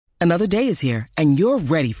Another day is here, and you're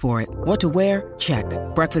ready for it. What to wear? Check.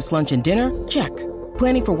 Breakfast, lunch, and dinner? Check.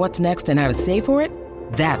 Planning for what's next and how to save for it?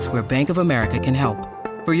 That's where Bank of America can help.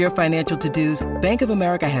 For your financial to-dos, Bank of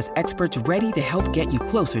America has experts ready to help get you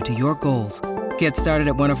closer to your goals. Get started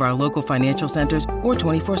at one of our local financial centers or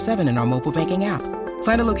 24/7 in our mobile banking app.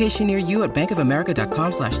 Find a location near you at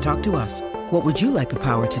bankofamerica.com/talktous. What would you like the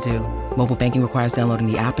power to do? Mobile banking requires downloading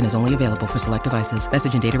the app and is only available for select devices.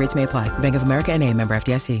 Message and data rates may apply. Bank of America N.A., member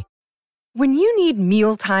FDIC. When you need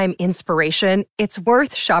mealtime inspiration, it's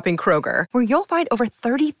worth shopping Kroger, where you'll find over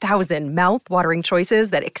 30,000 mouth-watering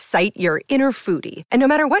choices that excite your inner foodie. And no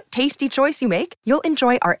matter what tasty choice you make, you'll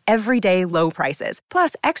enjoy our everyday low prices,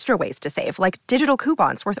 plus extra ways to save, like digital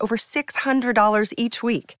coupons worth over $600 each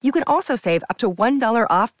week. You can also save up to $1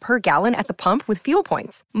 off per gallon at the pump with fuel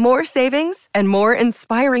points. More savings and more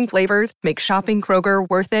inspiring flavors make shopping Kroger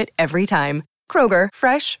worth it every time. Kroger,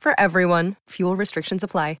 fresh for everyone. Fuel restrictions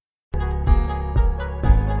apply.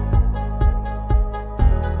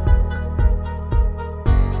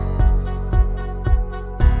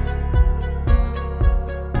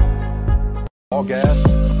 All gas,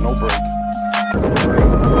 no brake.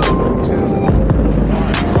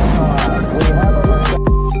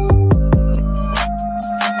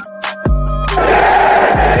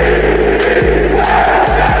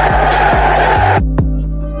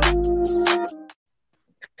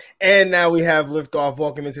 And now we have liftoff.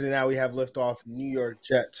 Welcome into the Now We Have Liftoff New York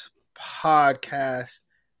Jets podcast.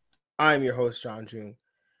 I'm your host, John June,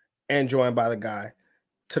 and joined by the guy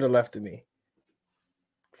to the left of me,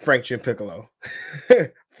 Frank Jim Piccolo.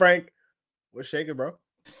 Frank, what's shaking, bro?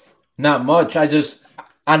 Not much. I just,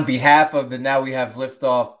 on behalf of the Now We Have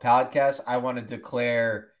Liftoff podcast, I want to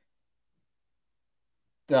declare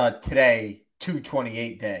today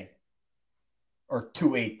 2/28 day or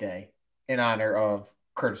 2/8 day in honor of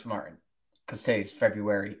Curtis Martin, because today is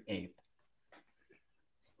February 8th.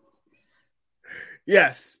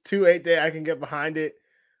 Yes, 2/8 day. I can get behind it.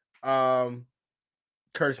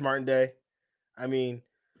 Curtis Martin day. I mean,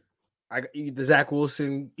 the Zach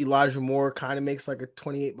Wilson, Elijah Moore kind of makes like a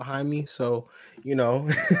 28 behind me. So, you know.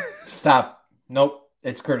 Stop. Nope.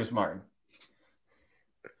 It's Curtis Martin.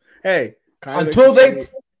 Hey. Until they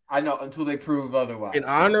prove otherwise. In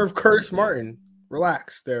honor of Curtis Martin,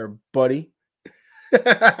 relax there, buddy.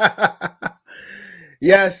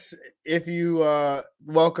 Yes, if you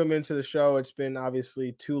welcome into the show, it's been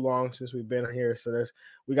obviously too long since we've been here. So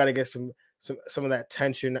we got to get some of that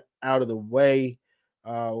tension out of the way.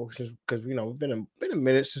 Which is because we've been a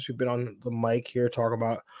minute since we've been on the mic here talking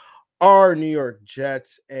about our New York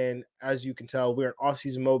Jets, and as you can tell, we're in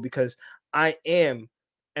off-season mode because I am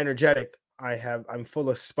energetic. I'm full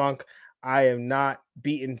of spunk. I am not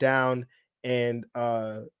beaten down and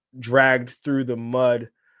dragged through the mud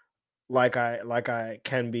like I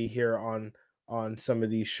can be here on some of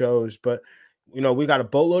these shows. But we got a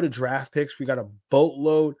boatload of draft picks. We got a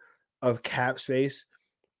boatload of cap space.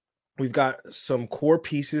 We've got some core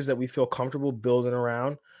pieces that we feel comfortable building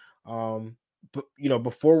around. But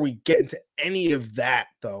before we get into any of that,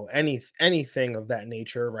 though, anything of that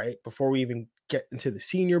nature, right? Before we even get into the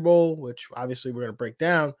Senior Bowl, which obviously we're going to break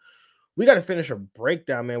down, we got to finish a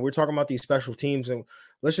breakdown, man. We're talking about these special teams, and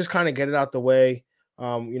let's just kind of get it out the way. We're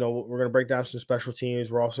going to break down some special teams.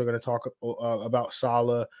 We're also going to talk about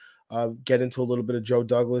Saleh, get into a little bit of Joe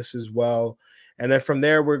Douglas as well. And then from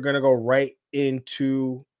there, we're going to go right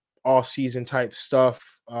into off-season type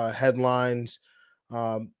stuff, headlines.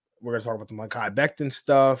 We're going to talk about the Mekhi Becton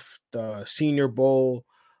stuff, the Senior Bowl,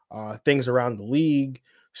 things around the league.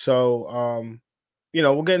 So,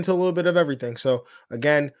 we'll get into a little bit of everything. So,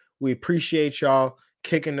 again, we appreciate y'all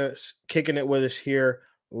kicking it with us here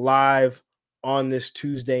live on this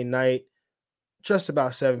Tuesday night, just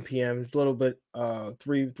about 7 p.m. A little bit,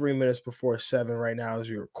 3 minutes before 7 right now as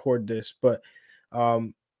we record this. But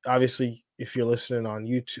obviously, if you're listening on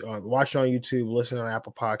YouTube, watching on YouTube, listening on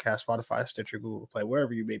Apple Podcasts, Spotify, Stitcher, Google Play,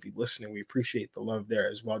 wherever you may be listening, we appreciate the love there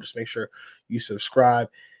as well. Just make sure you subscribe,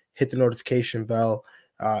 hit the notification bell,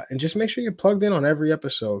 and just make sure you're plugged in on every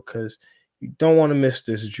episode because you don't want to miss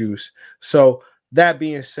this juice. So that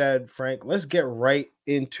being said, Frank, let's get right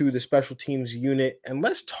into the special teams unit and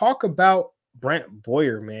let's talk about Brant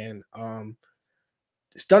Boyer, man.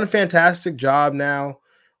 He's done a fantastic job now.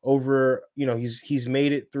 Over, he's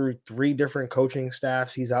made it through 3 different coaching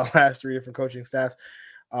staffs. He's outlasted 3 different coaching staffs.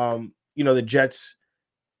 The Jets,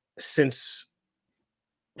 since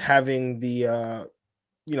having the,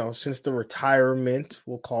 since the retirement,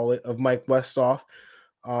 we'll call it, of Mike Westhoff,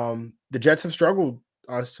 the Jets have struggled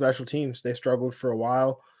on special teams. They struggled for a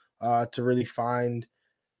while to really find,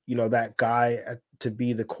 that guy to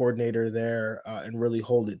be the coordinator there and really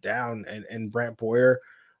hold it down. And Brant Boyer,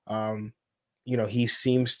 he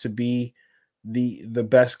seems to be the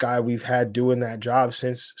best guy we've had doing that job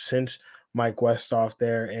since Mike Westhoff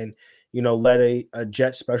there, and led a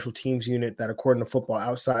Jet special teams unit that, according to Football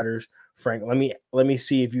Outsiders, Frank, let me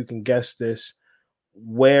see if you can guess this,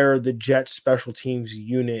 where the Jet special teams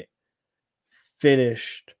unit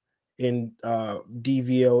finished in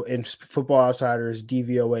DVO in Football Outsiders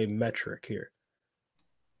DVOA metric here.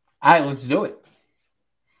 All right, let's do it.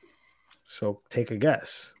 So take a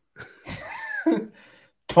guess.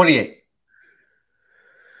 28.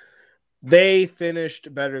 They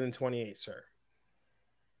finished better than 28, sir.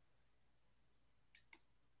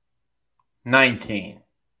 19.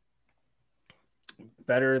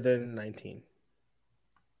 Better than 19.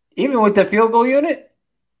 Even with the field goal unit?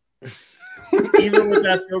 Even with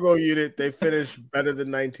that field goal unit, they finished better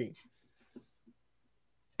than 19.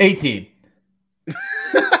 18.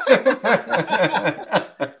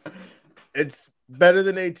 It's better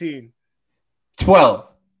than 18. 12.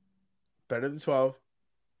 Better than 12.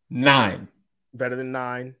 9. Better than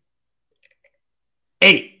 9.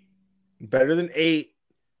 8. Better than 8.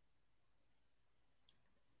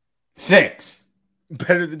 6.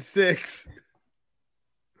 Better than 6.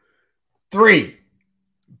 3.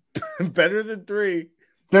 Better than 3.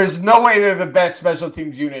 There's no way they're the best special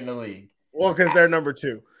teams unit in the league. Well, because they're number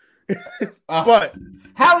 2. But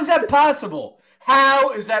how is that possible? How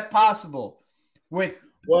is that possible? I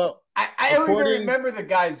don't even remember the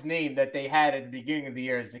guy's name that they had at the beginning of the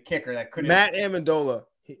year as the kicker that couldn't. Matt Amendola.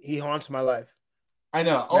 He haunts my life. I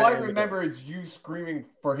know. All I remember is you screaming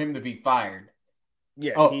for him to be fired.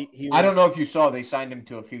 Yeah. Oh, he was, I don't know if you saw they signed him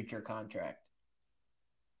to a future contract.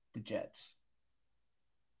 The Jets.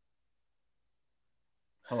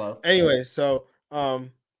 Hello. Anyway, so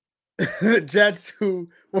the Jets, who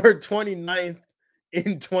were 29th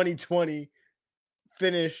in 2020,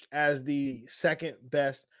 finished as the second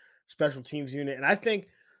best special teams unit. And I think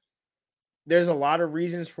there's a lot of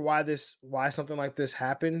reasons for why something like this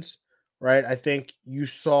happens, right? I think you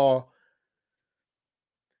saw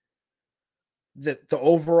that the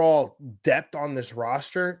overall depth on this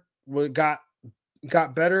roster got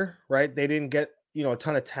better, right? They didn't get, a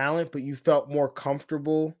ton of talent, but you felt more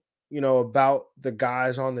comfortable, about the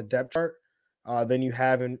guys on the depth chart than you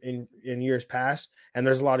have in years past. And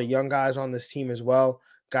there's a lot of young guys on this team as well,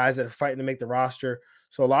 guys that are fighting to make the roster.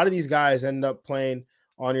 So a lot of these guys end up playing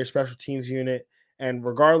on your special teams unit. And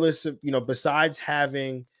regardless of, besides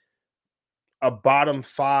having a bottom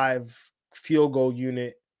 5 field goal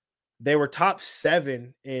unit, they were top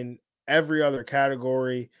 7 in every other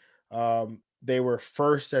category. They were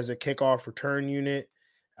first as a kickoff return unit.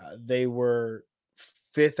 They were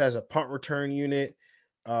 5th as a punt return unit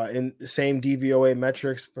in the same DVOA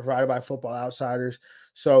metrics provided by Football Outsiders.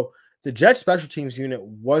 So the Jets special teams unit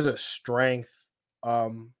was a strength,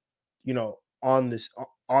 on the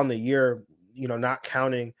year, not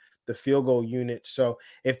counting the field goal unit. So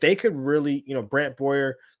if they could really, Brant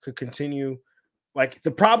Boyer could continue. Like,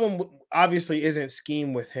 the problem obviously isn't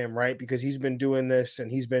scheme with him, right? Because he's been doing this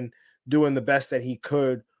and he's been doing the best that he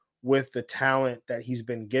could with the talent that he's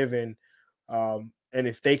been given. And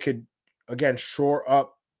if they could, again, shore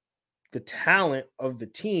up the talent of the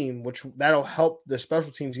team, which that'll help the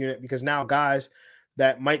special teams unit, because now guys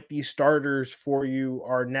that might be starters for you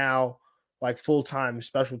are now like full-time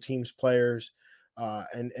special teams players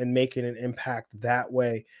and making an impact that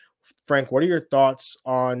way. Frank, what are your thoughts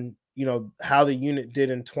on, how the unit did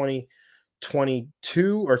in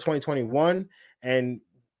 2022 or 2021 and,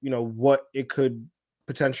 what it could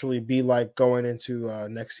potentially be like going into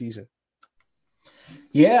next season?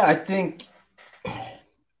 Yeah, I think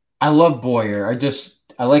I love Boyer. I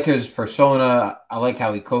like his persona. I like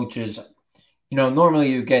how he coaches.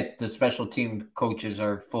 Normally you get the special team coaches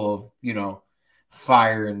are full of,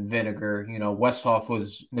 fire and vinegar. Westhoff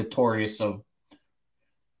was notorious of,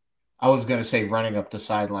 I was going to say running up the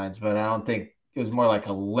sidelines, but I don't think it was more like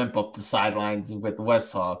a limp up the sidelines with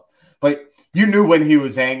Westhoff. But you knew when he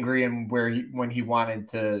was angry and when he wanted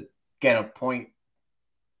to get a point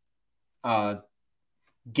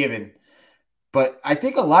given. But I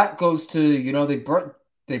think a lot goes to,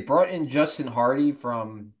 they brought in Justin Hardy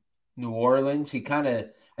from New Orleans. I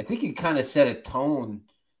think he kind of set a tone.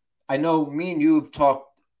 I know me and you have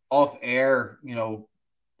talked off air,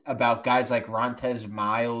 about guys like Rontez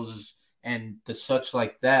Miles and the such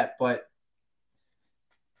like that. But,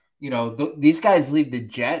 these guys leave the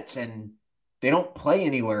Jets and they don't play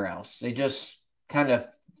anywhere else. They just kind of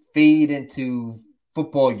fade into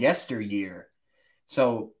football yesteryear.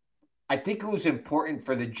 So I think it was important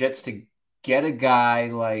for the Jets to get a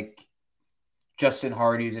guy like Justin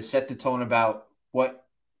Hardy to set the tone about what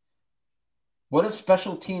a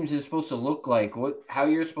special teams is supposed to look like, how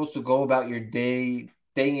you're supposed to go about your day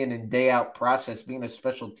in and day out process being a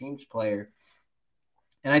special teams player.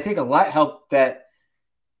 And I think a lot helped that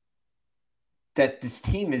this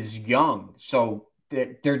team is young. So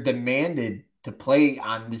they're demanded to play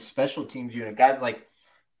on this special teams unit. Guys like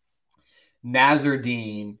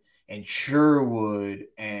Nazardine and Sherwood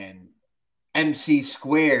and MC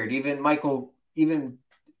Squared, even Michael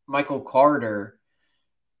Carter,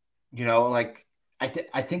 like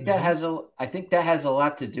I think that has a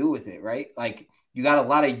lot to do with it, right? Like you got a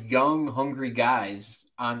lot of young, hungry guys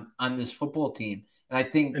on this football team. And I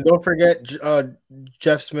think, and don't forget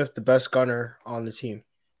Jeff Smith, the best gunner on the team,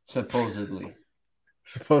 supposedly,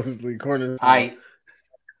 according to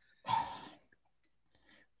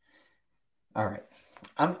all right.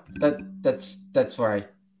 That's where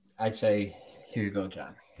I'd say, here you go,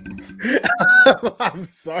 John. I'm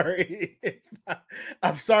sorry.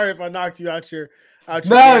 I'm sorry if I knocked you out your.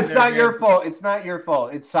 No, it's not your fault. It's not your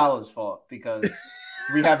fault. It's Salah's fault because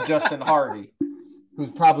we have Justin Hardy,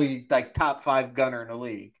 who's probably like top 5 gunner in the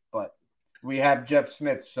league, but we have Jeff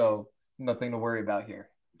Smith, so nothing to worry about here.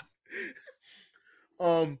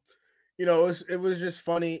 It was just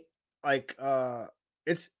funny. Like,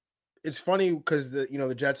 it's funny because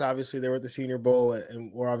the Jets, obviously they were at the Senior Bowl,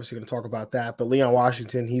 and we're obviously going to talk about that. But Leon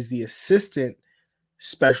Washington, he's the assistant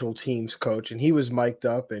special teams coach, and he was mic'd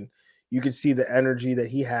up, and you could see the energy that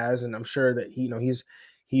he has, and I'm sure that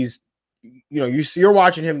you're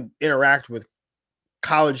watching him interact with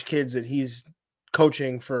college kids that he's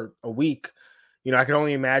coaching for a week. I can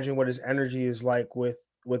only imagine what his energy is like with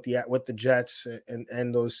the Jets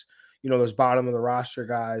and those those bottom of the roster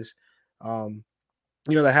guys.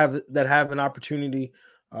 That have an opportunity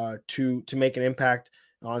to make an impact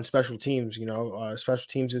on special teams. Special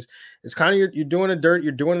teams is kind of you're doing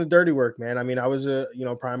the dirty work, man. I mean, I was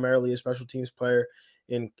primarily a special teams player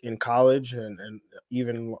in college and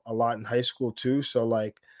even a lot in high school too. So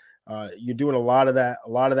like you're doing a lot of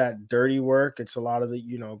that dirty work. It's a lot of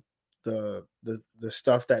the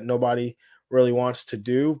stuff that nobody really wants to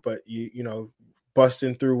do, but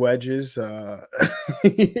busting through wedges,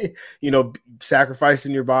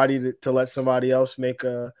 sacrificing your body to let somebody else make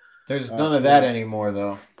a. There's none of that anymore,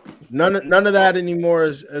 though. None of that anymore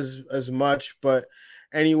as much. But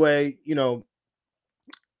anyway,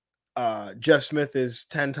 Jeff Smith is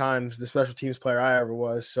 10 times the special teams player I ever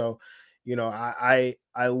was. So, I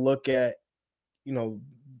look at, again,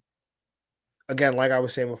 like I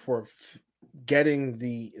was saying before, getting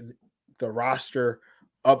the roster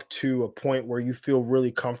up to a point where you feel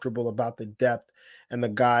really comfortable about the depth and the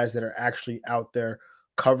guys that are actually out there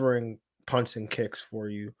covering punts and kicks for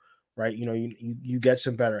you, right? You get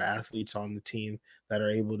some better athletes on the team that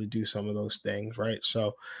are able to do some of those things, right?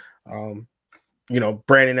 So,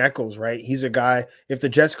 Brandon Echols, right? He's a guy, if the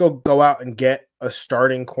Jets go out and get a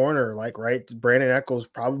starting corner, right? Brandon Echols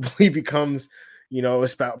probably becomes,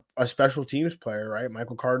 a special teams player, right?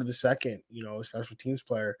 Michael Carter II, a special teams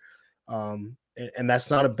player. And that's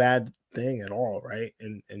not a bad thing at all, right?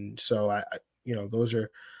 And so I those are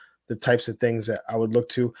the types of things that I would look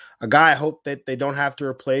to. A guy I hope that they don't have to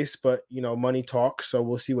replace, but money talks, so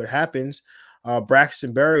we'll see what happens.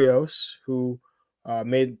 Braxton Berrios, who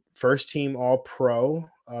made first team All-Pro.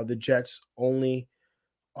 The Jets only,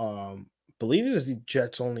 believe it was the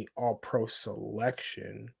Jets only All-Pro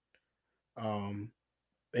selection. And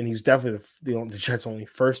he's definitely the Jets only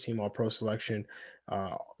first team All-Pro selection.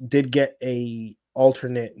 Did get a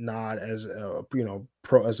alternate nod as a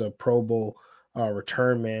Pro Bowl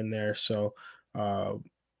return man there. So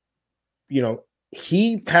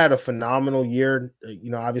he had a phenomenal year.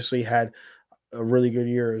 Obviously had a really good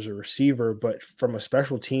year as a receiver, but from a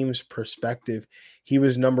special teams perspective, he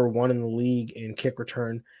was number 1 in the league in kick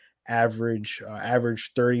return average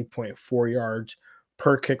 30.4 yards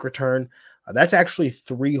per kick return. That's actually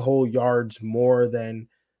 3 whole yards more than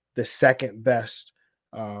the second best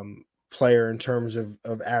player in terms of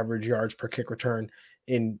average yards per kick return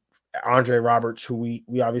in Andre Roberts, who we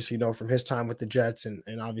obviously know from his time with the Jets and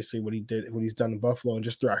obviously what he's done in Buffalo, and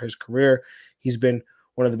just throughout his career, he's been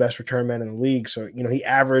one of the best return men in the league. So, he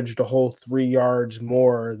averaged a whole 3 yards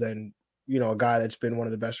more than, a guy that's been one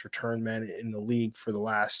of the best return men in the league for the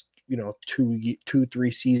last,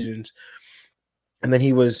 2-3 seasons. And then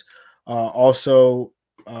he was also,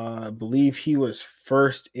 I believe he was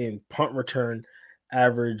first in punt return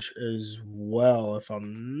average as well, if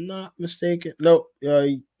I'm not mistaken. No,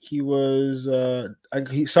 he was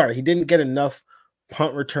he didn't get enough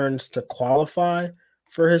punt returns to qualify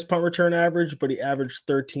for his punt return average, but he averaged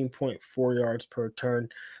 13.4 yards per return.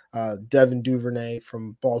 Devin Duvernay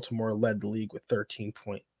from Baltimore led the league with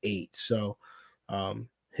 13.8. So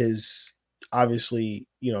his obviously,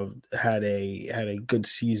 had a good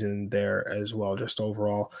season there as well, just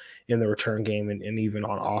overall in the return game and even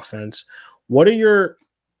on offense. What would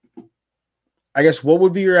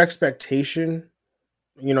be your expectation,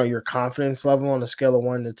 your confidence level on a scale of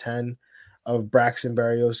 1 to 10 of Braxton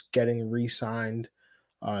Berrios getting re-signed,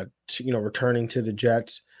 returning to the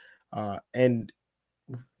Jets? And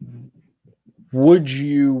would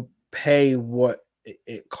you pay what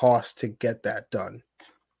it costs to get that done?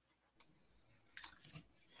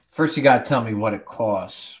 First, you got to tell me what it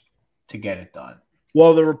costs to get it done.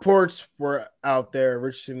 Well, the reports were out there.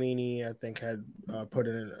 Rich Cimini, I think, had put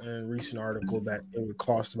in a recent article that it would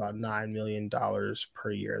cost about $9 million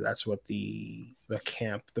per year. That's what the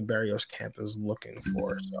Berrios camp is looking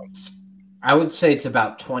for. So I would say it's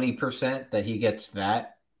about 20% that he gets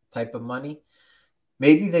that type of money.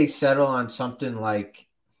 Maybe they settle on something like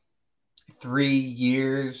 3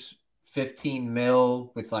 years, 15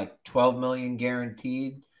 mil with like 12 million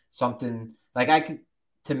guaranteed. Something like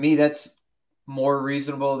to me, that's more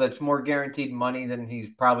reasonable. That's more guaranteed money than he's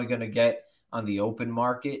probably going to get on the open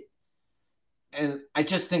market. And I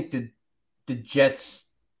just think the Jets,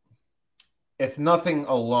 if nothing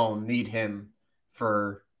alone, need him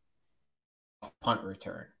for punt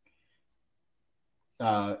return.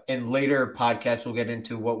 In later podcasts, we'll get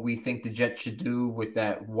into what we think the Jets should do with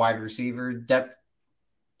that wide receiver depth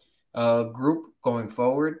group going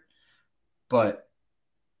forward. But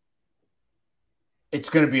it's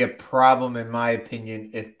going to be a problem, in my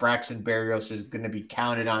opinion, if Braxton Berrios is going to be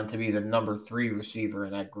counted on to be the number 3 receiver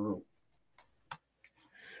in that group.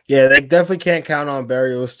 Yeah, they definitely can't count on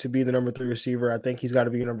Berrios to be the number 3 receiver. I think he's got to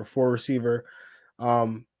be a number 4 receiver.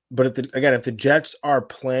 But if the Jets are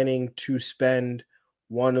planning to spend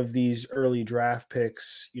one of these early draft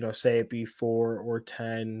picks, say it be 4 or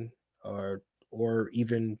 10 or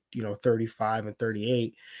even 35 and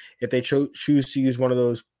 38, if they choose to use one of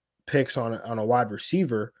those picks on a wide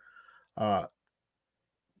receiver,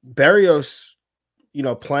 Berrios,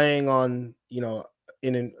 playing on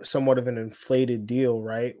in somewhat of an inflated deal,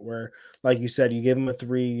 right? Where, like you said, you give him a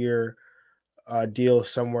 3-year deal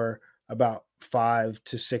somewhere about $5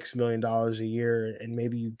 to $6 million a year, and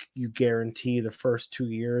maybe you guarantee the first 2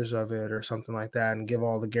 years of it or something like that, and give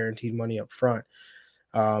all the guaranteed money up front.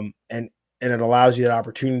 And it allows you that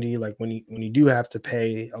opportunity, like when you do have to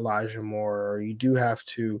pay Elijah Moore, or you do have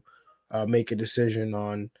to make a decision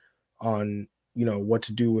on what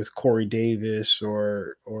to do with Corey Davis,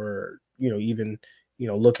 or even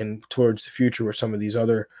looking towards the future with some of these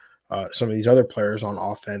other players on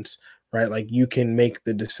offense, right? Like you can make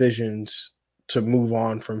the decisions to move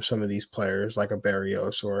on from some of these players, like a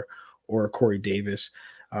Berrios or a Corey Davis.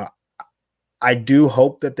 I do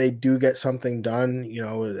hope that they do get something done.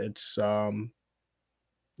 It's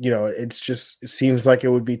it seems like it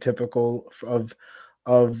would be typical of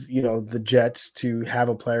the Jets to have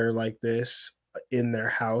a player like this in their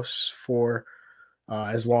house for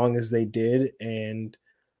as long as they did, and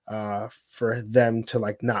for them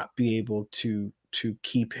to not be able to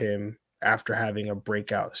keep him after having a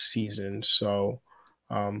breakout season. So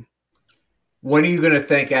when are you going to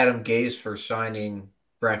thank Adam Gase for signing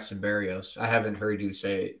Braxton Berrios? I haven't heard you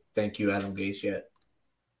say thank you, Adam Gase, yet.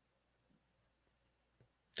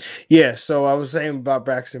 Yeah, so I was saying about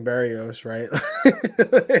Braxton Berrios, right?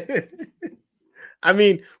 I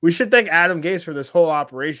mean, we should thank Adam Gase for this whole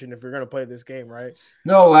operation if we're going to play this game, right?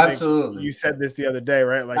 No, absolutely. You said this the other day,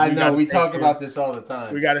 right? Like, I know we talk about this all the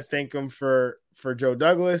time. We got to thank him for Joe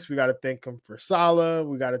Douglas. We got to thank him for Saleh.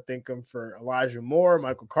 We got to thank him for Elijah Moore,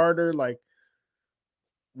 Michael Carter. Like,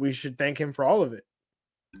 we should thank him for all of it.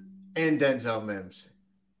 And Denzel Mims.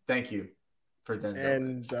 Thank you for Denzel.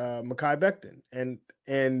 And Mekhi Becton.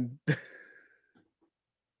 And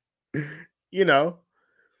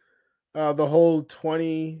the whole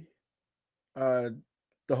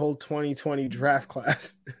 2020 draft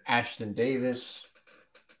class. Ashton Davis.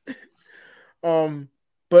 But all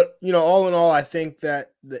in all, I think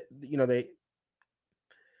that they're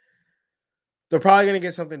probably going to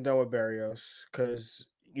get something done with Berrios, because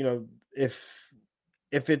if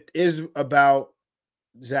it is about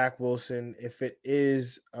Zach Wilson, if it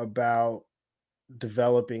is about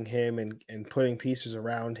developing him and putting pieces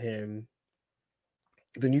around him,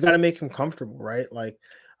 then you got to make him comfortable, right? Like,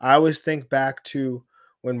 I always think back to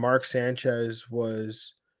when Mark Sanchez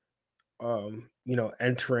was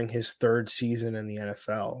entering his 3rd season in the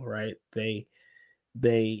NFL, right? They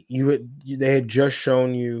had just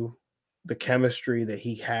shown you the chemistry that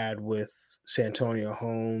he had with Santonio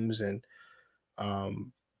Holmes, and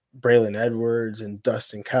Braylon Edwards and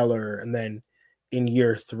Dustin Keller, and then in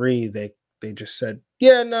year 3 they just said,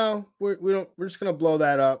 yeah, no, we're just gonna blow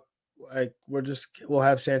that up. Like we'll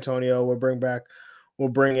have Santonio. We'll bring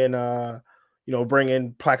in bring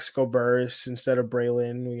in Plaxico Burress instead of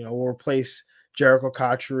Braylon. We'll replace Jericho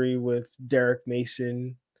Cotchery with Derek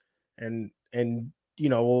Mason, and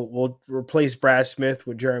we'll replace Brad Smith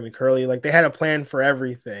with Jeremy Curley. Like they had a plan for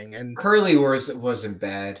everything. And Curley wasn't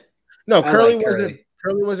bad. No, I Curley like wasn't. Curley.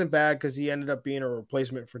 Curley wasn't bad because he ended up being a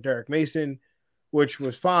replacement for Derek Mason, which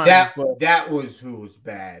was fine. That was who was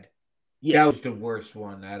bad. Yeah, that was the worst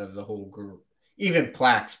one out of the whole group. Even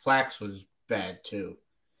Plax was bad too.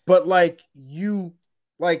 But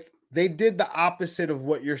they did the opposite of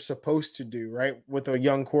what you're supposed to do, right? With a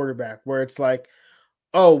young quarterback, where it's like,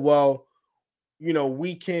 oh well,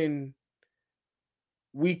 we can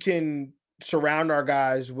surround our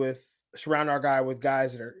guy with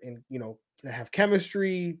guys that are that have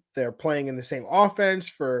chemistry. They're playing in the same offense.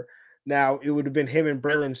 For now, it would have been him and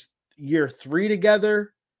Braylon's year 3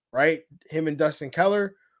 together, right? Him and Dustin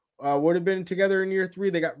Keller would have been together in year 3.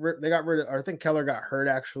 They got rid of, or I think Keller got hurt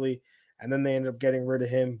actually, and then they ended up getting rid of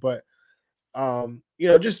him. But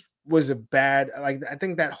just was a bad. Like I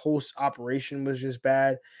think that whole operation was just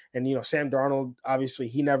bad. And Sam Darnold, obviously,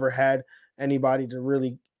 he never had anybody to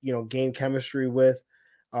really gain chemistry with.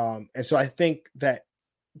 And so I think that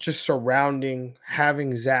just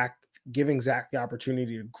giving Zach the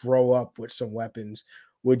opportunity to grow up with some weapons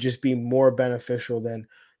would just be more beneficial than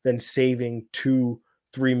saving $2-3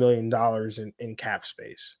 million in cap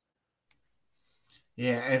space.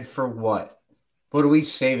 Yeah, and for what? What are we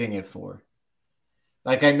saving it for?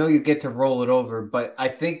 Like I know you get to roll it over, but I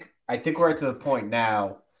think we're at the point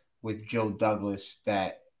now with Joe Douglas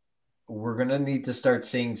that we're gonna need to start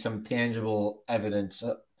seeing some tangible evidence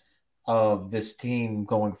of this team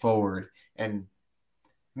going forward. And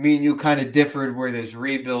me and you kind of differed where this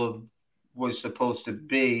rebuild was supposed to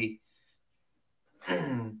be.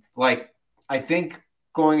 Like, I think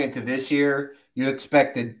going into this year, you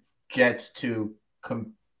expected Jets to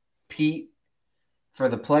compete for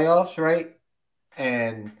the playoffs, right?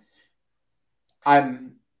 And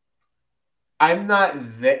I'm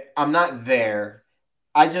not there.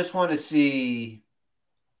 I just want to see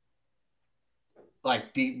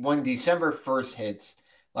like when December 1st hits,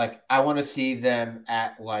 like I want to see them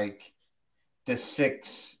at like the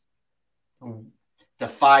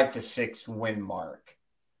 5 to 6 win mark.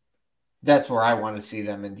 That's where I want to see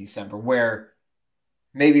them in December, where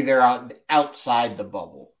maybe they're outside the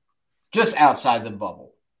bubble, just outside the bubble.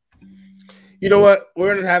 You know what?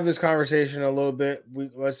 We're gonna have this conversation a little bit.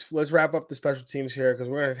 Let's wrap up the special teams here because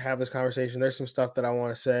we're gonna have this conversation. There's some stuff that I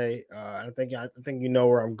want to say. I think you know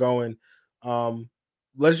where I'm going.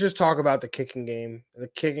 Let's just talk about the kicking game. The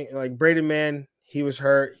kicking, like Braden Mann, he was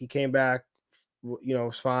hurt. He came back.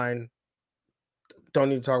 It's fine. Don't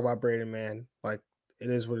need to talk about Braden Mann. Like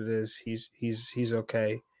it is what it is. He's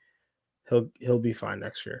okay. He'll be fine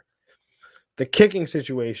next year. The kicking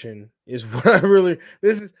situation is what I really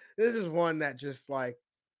this is one that just like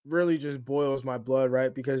really just boils my blood,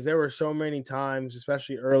 right? Because there were so many times,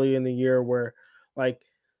 especially early in the year, where like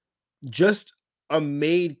just a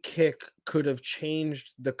made kick could have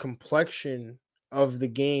changed the complexion of the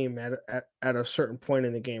game at a certain point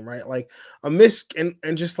in the game, right? Like a miss and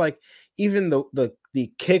just like even the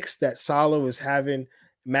kicks that Saleh was having,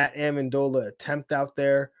 Matt Amendola attempt out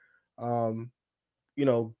there,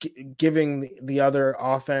 giving the other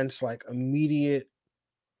offense like immediate,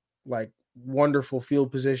 like wonderful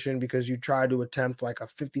field position because you tried to attempt like a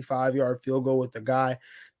 55-yard field goal with the guy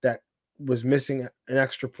that was missing an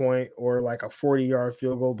extra point, or like a 40-yard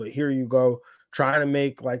field goal. But here you go trying to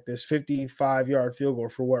make like this 55-yard field goal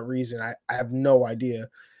for what reason? I have no idea.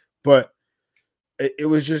 But it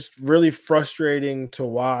was just really frustrating to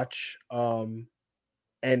watch. And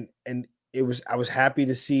I was happy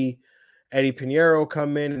to see Eddie Pinheiro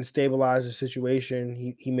come in and stabilize the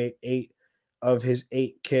situation. He made 8 of his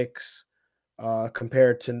 8 kicks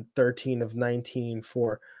compared to 13 of 19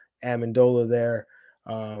 for Amendola there.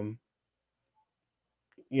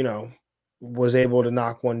 Was able to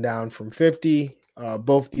knock one down from 50.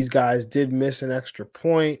 Both these guys did miss an extra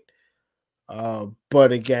point.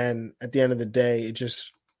 But again, at the end of the day,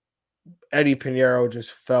 Eddie Pinheiro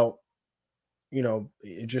just felt,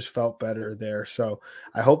 it just felt better there. So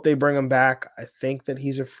I hope they bring him back. I think that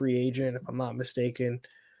he's a free agent, if I'm not mistaken.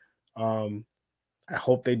 I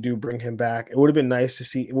hope they do bring him back. It would have been nice to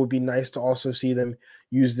see. It would be nice to also see them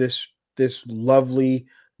use this lovely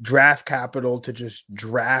draft capital to just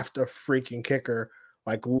draft a freaking kicker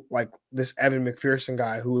like this Evan McPherson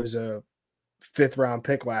guy who was a 5th round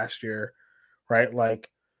pick last year, right? Like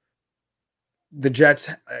the Jets,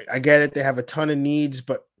 I get it. They have a ton of needs,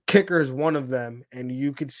 but kicker is one of them. And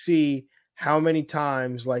you could see how many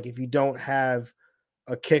times, like if you don't have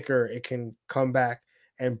a kicker, it can come back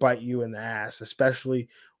and bite you in the ass, especially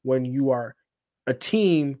when you are a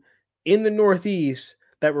team in the Northeast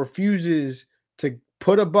that refuses to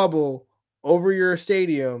put a bubble over your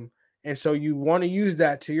stadium. And so you want to use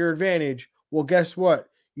that to your advantage. Well, guess what?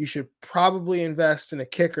 You should probably invest in a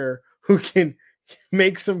kicker who can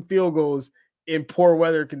make some field goals in poor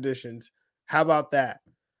weather conditions. How about that?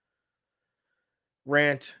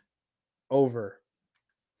 Rant over.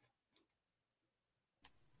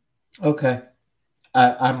 Okay.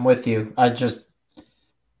 I'm with you. I just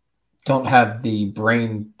don't have the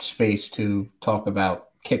brain space to talk about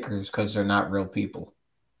kickers because they're not real people.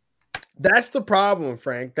 That's the problem,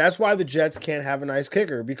 Frank. That's why the Jets can't have a nice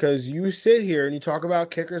kicker, because you sit here and you talk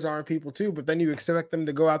about kickers aren't people too, but then you expect them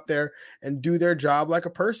to go out there and do their job like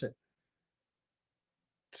a person.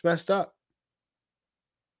 It's messed up.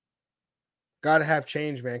 Got to have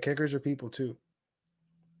change, man. Kickers are people too.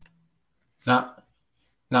 Not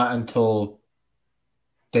until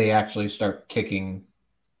they actually start kicking.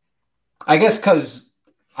 I guess because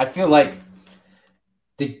I feel like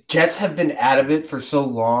the Jets have been out of it for so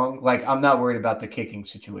long. Like, I'm not worried about the kicking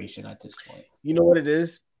situation at this point. You know what it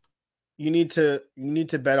is? You need to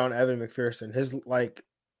bet on Evan McPherson. His like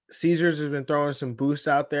Caesars has been throwing some boost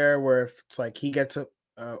out there where if it's like he gets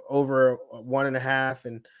over 1.5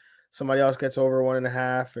 and somebody else gets over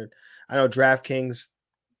 1.5, and I know DraftKings,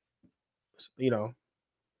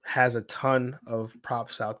 has a ton of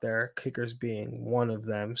props out there, kickers being one of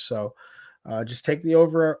them. So just take the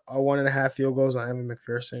over 1.5 field goals on Evan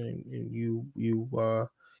McPherson, and you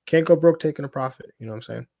can't go broke taking a profit. You know what I'm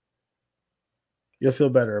saying? You'll feel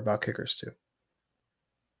better about kickers too.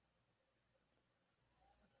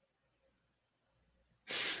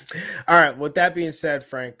 All right. With that being said,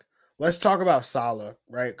 Frank, let's talk about Saleh,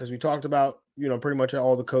 right? Because we talked about, pretty much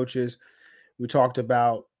all the coaches. We talked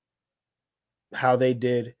about how they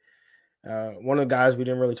did. One of the guys we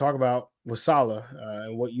didn't really talk about was Saleh,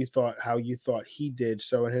 and how you thought he did.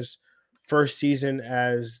 So in his first season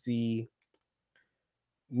as the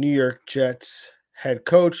New York Jets head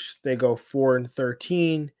coach, they go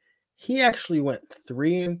 4-13. He actually went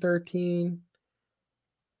 3-13,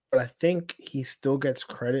 but I think he still gets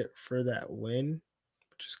credit for that win,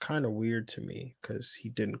 which is kind of weird to me because he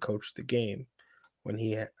didn't coach the game when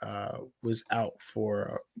he was out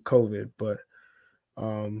for COVID. But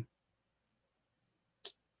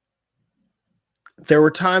there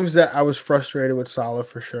were times that I was frustrated with Saleh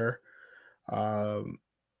for sure.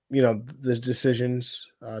 The decisions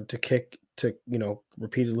to kick, to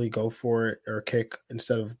repeatedly go for it or kick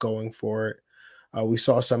instead of going for it. We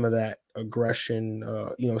saw some of that aggression,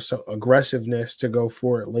 some aggressiveness to go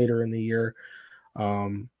for it later in the year.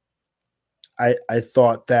 I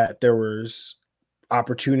thought that there was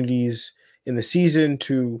opportunities in the season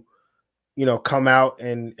to, come out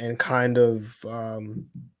and kind of,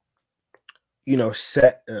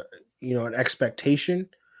 set, an expectation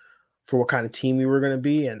for what kind of team we were going to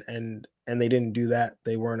be. And they didn't do that.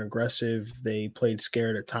 They weren't aggressive. They played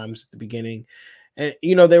scared at times at the beginning. And,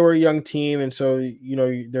 they were a young team. And so,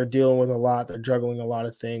 they're dealing with a lot. They're juggling a lot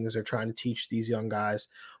of things. They're trying to teach these young guys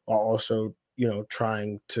while also,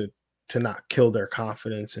 trying to not kill their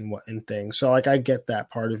confidence and things. So, like, I get that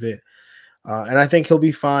part of it. And I think he'll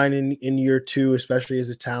be fine in year two, especially as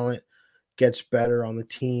the talent gets better on the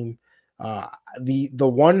team. The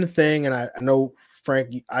one thing, and I know,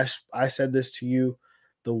 Frank, I said this to you,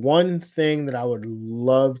 the one thing that I would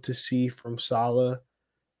love to see from Saleh,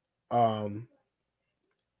 I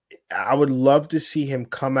would love to see him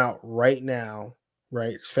come out right now,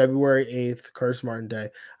 right? It's February 8th, Curtis Martin Day.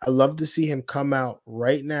 I'd love to see him come out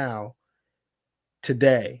right now,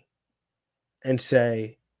 today, and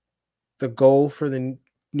say the goal for the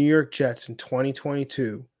New York Jets in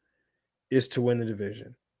 2022 is to win the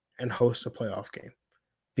division and host a playoff game.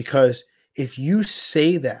 Because if you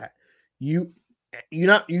say that, you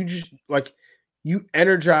energize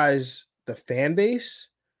the fan base,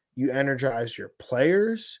 you energize your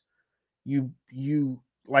players, you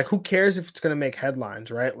like, who cares if it's going to make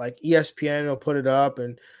headlines, right? Like ESPN will put it up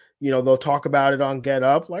and they'll talk about it on Get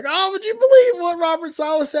Up, like, oh, would you believe what Robert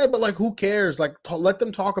Saleh said? But like, who cares? Like, let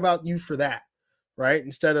them talk about you for that, right?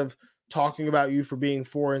 Instead of talking about you for being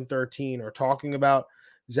 4-13 or talking about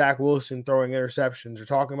Zach Wilson throwing interceptions or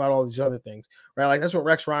talking about all these other things, right? Like, that's what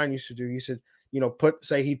Rex Ryan used to do. He said,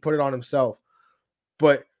 say he'd put it on himself.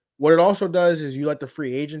 But what it also does is you let the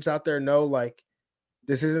free agents out there know, like,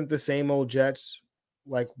 this isn't the same old Jets.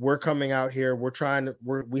 Like, we're coming out here,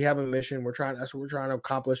 we have a mission, that's what we're trying to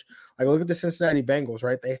accomplish. Like, look at the Cincinnati Bengals,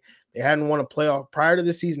 right? They hadn't won a playoff prior to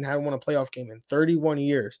the season, hadn't won a playoff game in 31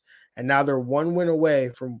 years, and now they're one win away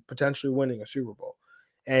from potentially winning a Super Bowl.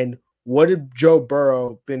 And what had Joe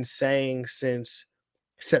Burrow been saying since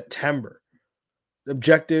September? The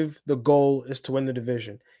objective, the goal is to win the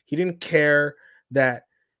division. He didn't care that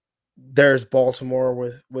there's Baltimore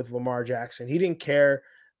with Lamar Jackson. He didn't care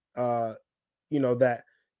that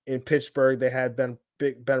in Pittsburgh they had Ben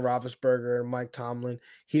Roethlisberger and Mike Tomlin.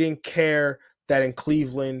 He didn't care that in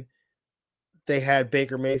Cleveland they had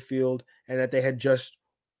Baker Mayfield and that they had just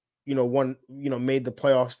made the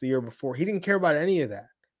playoffs the year before. He didn't care about any of that.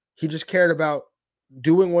 He just cared about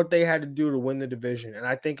doing what they had to do to win the division. And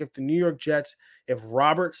I think if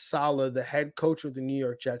Robert Saleh, the head coach of the New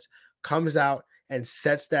York Jets, comes out and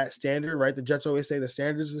sets that standard, right? The Jets always say the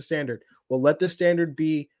standard is the standard. Well, let the standard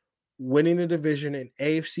be winning the division, an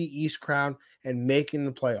AFC East crown, and making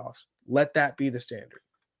the playoffs. Let that be the standard.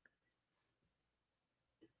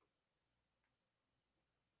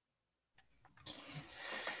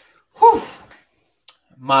 Whew.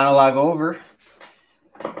 Monologue over.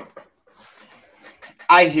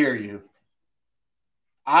 I hear you.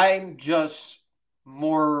 I'm just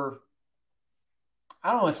more,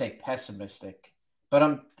 I don't want to say pessimistic, but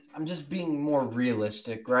I'm just being more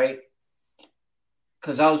realistic, right?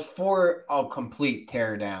 Because I was for a complete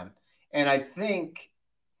teardown. And I think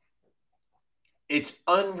it's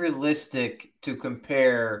unrealistic to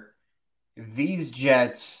compare these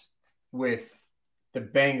Jets with the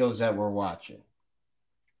Bengals that we're watching.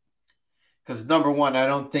 Because number one, I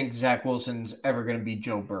don't think Zach Wilson's ever going to be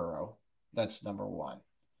Joe Burrow. That's number one.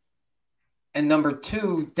 And number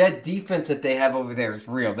two, that defense that they have over there is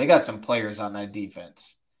real. They got some players on that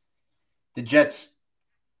defense. The Jets,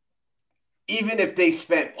 even if they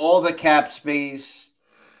spent all the cap space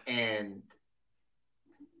and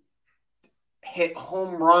hit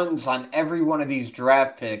home runs on every one of these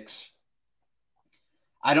draft picks,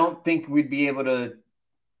 I don't think we'd be able to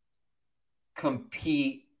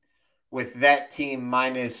compete with that team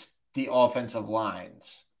minus the offensive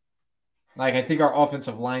lines. Like, I think our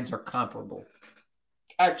offensive lines are comparable.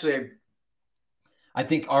 Actually, I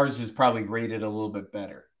think ours is probably rated a little bit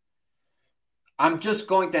better. I'm just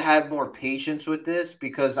going to have more patience with this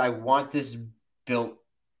because I want this built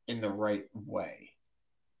in the right way.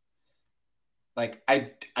 Like,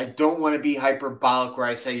 I don't want to be hyperbolic where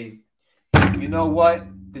I say, you know what?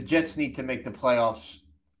 The Jets need to make the playoffs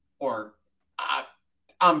or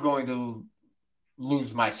I'm going to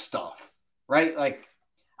lose my stuff, right? Like,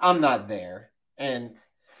 I'm not there. And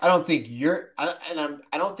I don't think I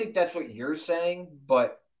don't think that's what you're saying,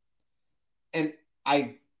 but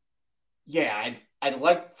I'd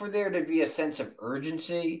like for there to be a sense of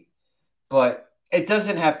urgency, but it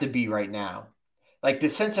doesn't have to be right now. Like, the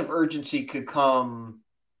sense of urgency could come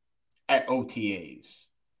at OTAs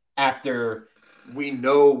after we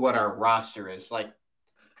know what our roster is. Like,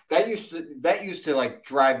 that used to like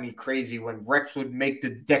drive me crazy when Rex would make the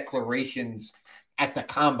declarations at the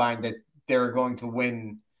combine that they're going to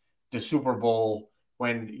win the Super Bowl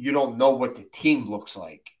when you don't know what the team looks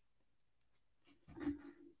like.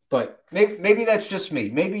 But maybe that's just me.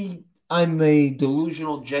 Maybe I'm a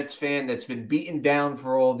delusional Jets fan that's been beaten down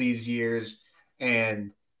for all these years,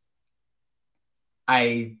 and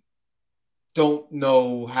I don't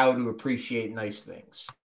know how to appreciate nice things.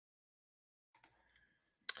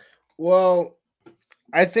 Well,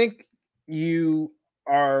 I think you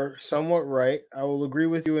are somewhat right. I will agree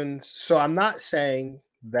with you. And so I'm not saying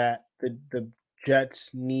that the Jets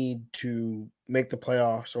need to make the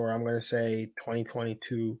playoffs, or I'm going to say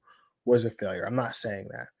 2022 was a failure. I'm not saying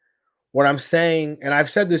that. What I'm saying, and I've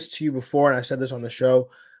said this to you before, and I said this on the show,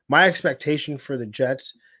 my expectation for the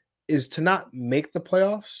Jets is to not make the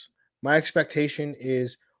playoffs. My expectation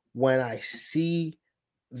is when I see,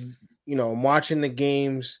 I'm watching the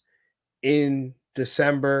games in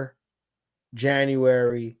December,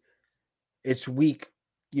 January, it's week,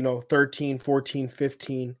 13, 14,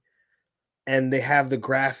 15, and they have the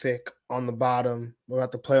graphic on the bottom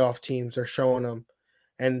about the playoff teams. They're showing them.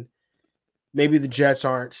 And maybe the Jets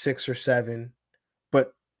aren't 6 or 7,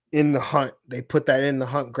 but in the hunt, they put that in the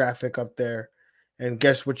hunt graphic up there. And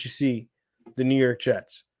guess what you see? The New York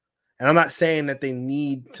Jets. And I'm not saying that they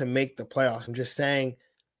need to make the playoffs. I'm just saying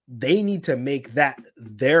they need to make that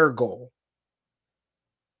their goal.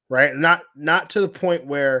 Right? Not to the point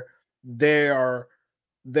where they're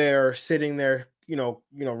sitting there,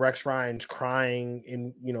 Rex Ryan's crying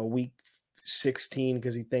in, week 16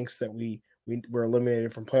 because he thinks that we were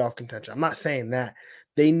eliminated from playoff contention. I'm not saying that.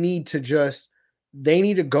 They need to just they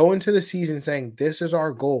need to go into the season saying this is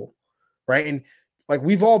our goal, right? And like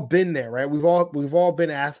we've all been there, right? We've all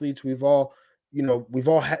been athletes. We've all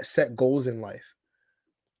set goals in life.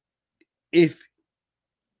 If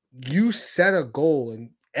you set a goal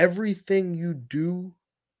and everything you do,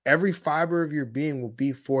 every fiber of your being will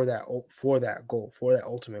be for that goal, for that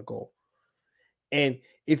ultimate goal. And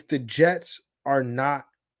if the Jets are not,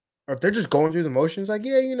 or if they're just going through the motions, like,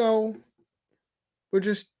 yeah, we're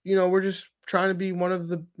just trying to be one of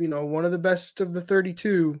the best of the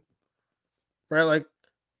 32, right? Like,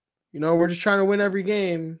 we're just trying to win every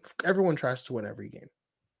game. Everyone tries to win every game,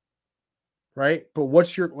 right? But what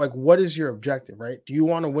is your objective, right? Do you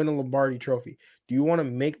want to win a Lombardi trophy? Do you want to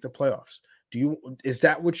make the playoffs? Is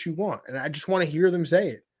that what you want? And I just want to hear them say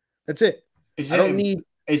it. That's it.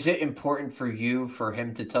 Is it important for you for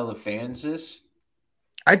him to tell the fans this?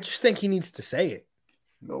 I just think he needs to say it.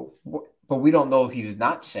 No, but we don't know if he's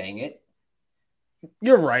not saying it.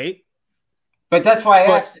 You're right. But that's why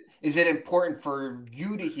I asked, is it important for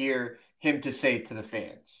you to hear him to say it to the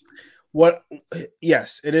fans?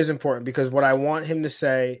 Yes, it is important, because what I want him to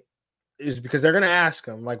say is, because they're going to ask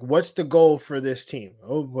him, like, what's the goal for this team?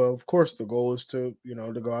 Oh, well, of course the goal is to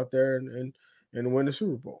go out there and win the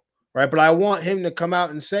Super Bowl, right? But I want him to come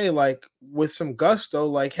out and say, like, with some gusto,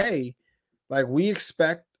 like, hey, like, we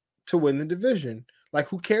expect to win the division. Like,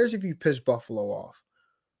 who cares if you piss Buffalo off?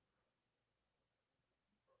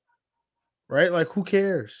 Right? Like, who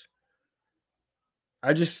cares?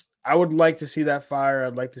 I would like to see that fire.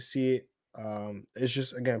 I'd like to see it. It's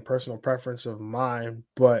just, again, personal preference of mine,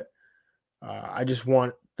 but I just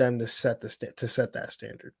want them to set that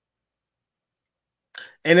standard.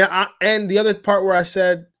 And the other part where I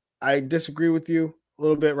said I disagree with you a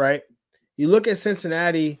little bit, right? You look at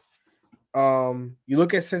Cincinnati.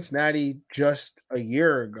 Just a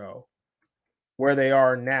year ago, where they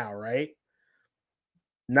are now, right?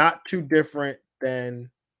 Not too different than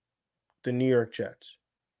the New York Jets,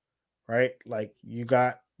 right? Like, you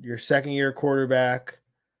got your second-year quarterback.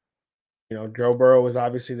 Joe Burrow was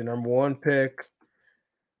obviously the number 1 pick.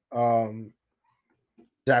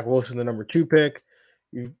 Zach Wilson, the number 2 pick.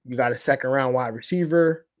 You got a second-round wide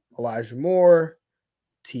receiver, Elijah Moore,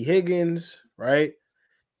 T. Higgins, right?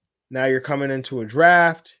 Now you're coming into a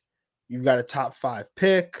draft. You've got a top 5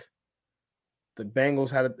 pick. The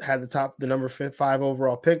Bengals had the number 5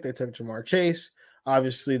 overall pick. They took Jamar Chase.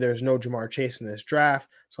 Obviously, there's no Jamar Chase in this draft,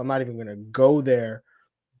 so I'm not even going to go there.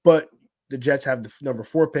 But the Jets have the number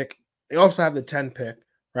 4 pick. They also have the 10 pick,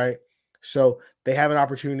 right? So they have an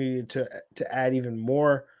opportunity to add even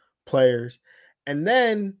more players. And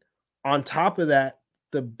then on top of that,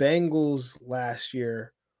 the Bengals last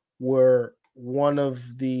year were one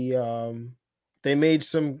of the they made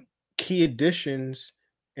some key additions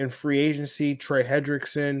in free agency. Trey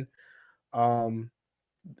Hendrickson, Chidobe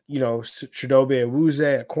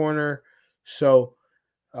Awuzie at corner. So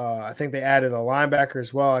I think they added a linebacker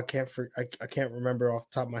as well. I can't remember off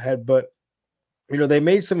the top of my head, but they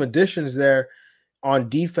made some additions there on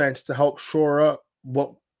defense to help shore up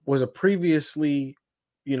what was a previously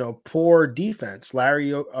poor defense. Larry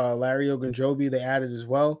Ogunjobi they added as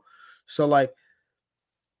well. So, like,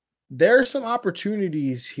 there are some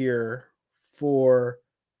opportunities here for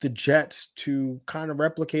the Jets to kind of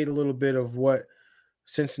replicate a little bit of what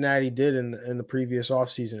Cincinnati did in the previous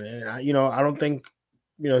offseason. And I don't think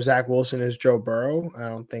Zach Wilson is Joe Burrow. I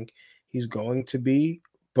don't think he's going to be,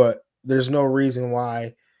 but there's no reason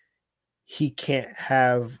why he can't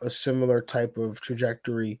have a similar type of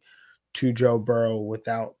trajectory to Joe Burrow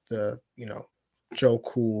without the Joe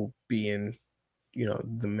Cool being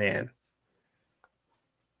the man.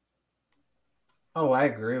 Oh, I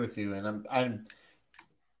agree with you, and I'm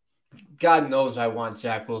God knows I want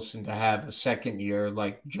Zach Wilson to have a second year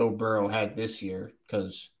like Joe Burrow had this year,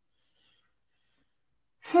 because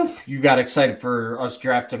you got excited for us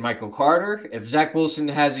drafting Michael Carter. If Zach Wilson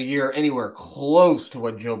has a year anywhere close to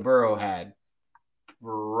what Joe Burrow had,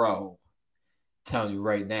 bro, I'm telling you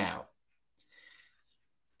right now,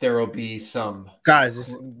 there will be some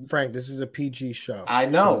guys. Frank, this is a PG show. I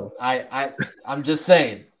know. So. I'm just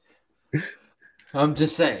saying. I'm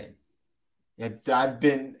just saying. We have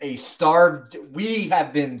been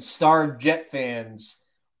starved Jet fans,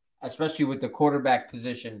 especially with the quarterback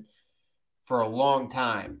position, for a long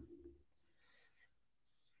time.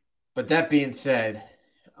 But that being said,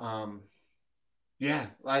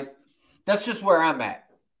 that's just where I'm at.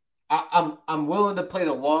 I'm willing to play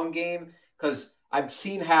the long game, because I've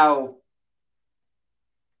seen how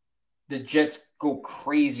the Jets go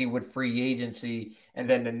crazy with free agency, and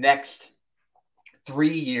then the next 3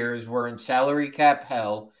 years we're in salary cap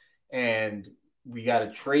hell, and we got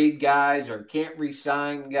to trade guys or can't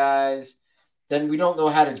re-sign guys. Then we don't know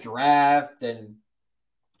how to draft. And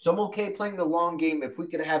so I'm okay playing the long game if we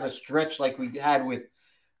could have a stretch like we had with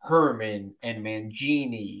Herman and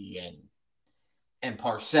Mangini and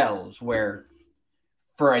Parcells, where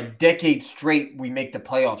for a decade straight we make the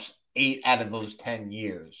playoffs 8 out of those 10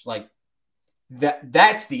 years. Like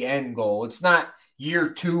that's the end goal. It's not year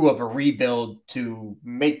 2 of a rebuild to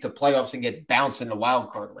make the playoffs and get bounced in the wild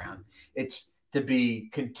card round. It's to be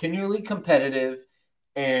continually competitive,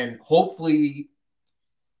 and hopefully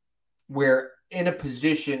we're in a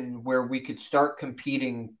position where we could start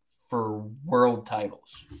competing for world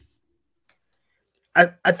titles.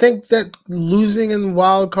 I think that losing in the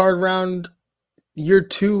wild card round year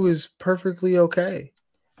 2 is perfectly okay.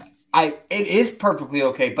 It is perfectly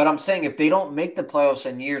okay, but I'm saying if they don't make the playoffs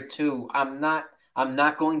in year 2, I'm not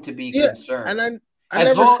going to be concerned. And I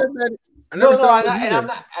never said that.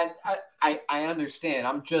 I understand.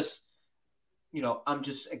 I'm just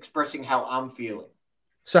expressing how I'm feeling.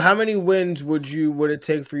 So how many wins would it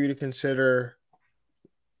take for you to consider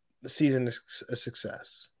the season a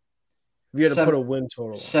success? If you had to put a win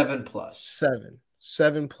total on 7 plus.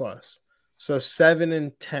 7 plus. So 7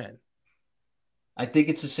 and 10. I think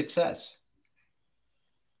it's a success.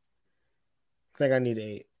 I think I need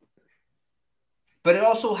 8. But it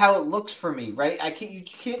also how it looks for me, right? You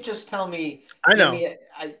can't just tell me. I know.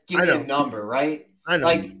 Give me a number, right? I know.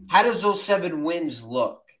 Like, how does those 7 wins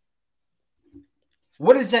look?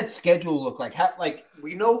 What does that schedule look like?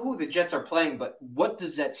 We know who the Jets are playing, but what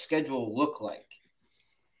does that schedule look like?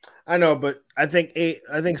 I know, but I think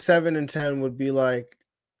 7 and 10 would be like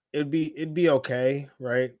it'd be okay,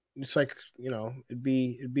 right? It's like, it'd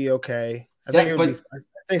be okay. I think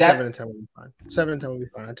 7 and 10 would be fine. 7 and 10 would be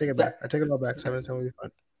fine. I take it back. I take it all back. 7 and 10 would be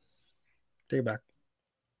fine. Take it back.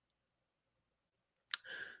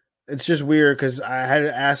 It's just weird because I had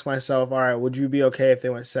to ask myself, all right, would you be okay if they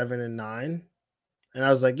went 7 and 9? And I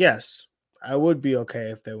was like, yes, I would be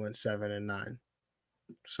okay if they went 7 and 9.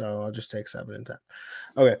 So I'll just take 7 and 10.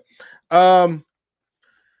 Okay.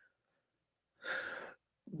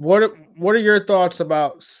 What are your thoughts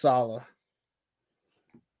about Saleh?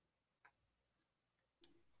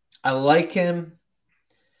 I like him.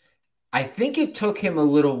 I think it took him a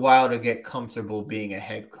little while to get comfortable being a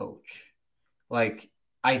head coach. Like,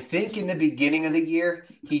 I think in the beginning of the year,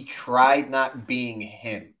 he tried not being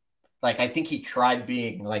him. Like, I think he tried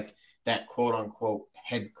being like that quote unquote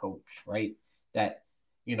head coach, right? That,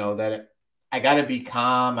 that I got to be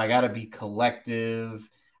calm. I got to be collective.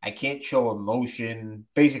 I can't show emotion.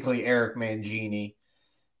 Basically, Eric Mangini,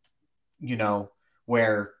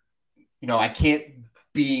 where, I can't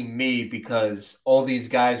be me because all these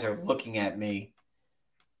guys are looking at me,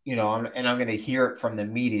 and I'm going to hear it from the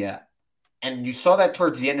media. And you saw that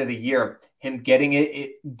towards the end of the year, him getting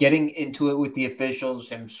into it with the officials,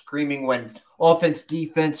 him screaming when offense,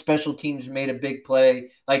 defense, special teams made a big play.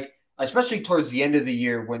 Like, especially towards the end of the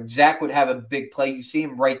year when Zach would have a big play, you see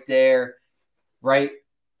him right there, right?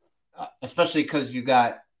 Especially because you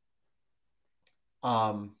got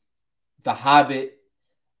the Hobbit.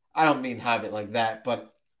 I don't mean Hobbit like that,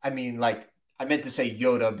 but I mean I meant to say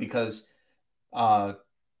Yoda because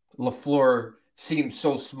LaFleur seems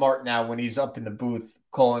so smart now when he's up in the booth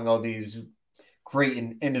calling all these great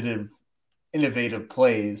and innovative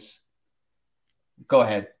plays. Go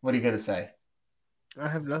ahead. What are you going to say? I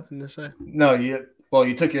have nothing to say. No, you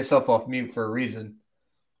took yourself off mute for a reason.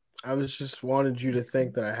 I was just wanted you to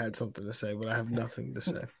think that I had something to say, but I have nothing to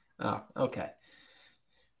say. Oh, okay.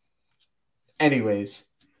 Anyways,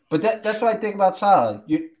 but that's what I think about Saleh.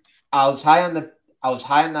 I was high on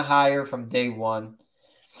the hire from day one,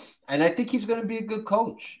 and I think he's going to be a good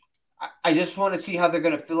coach. I just want to see how they're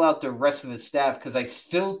going to fill out the rest of the staff because I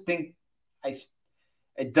still think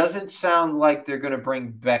it doesn't sound like they're going to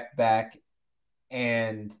bring Beck back,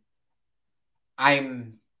 and I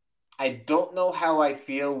don't know how I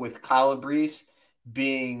feel with Calabrese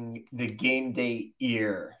being the game day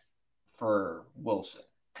ear for Wilson.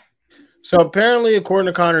 So apparently, according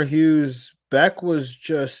to Connor Hughes, Beck was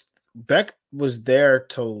there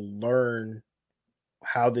to learn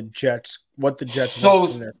what the Jets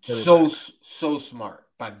so smart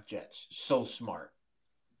by the Jets. So smart.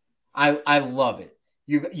 I love it.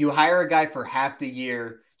 You hire a guy for half the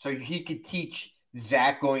year so he could teach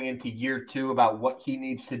Zach going into year 2 about what he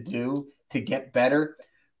needs to do to get better.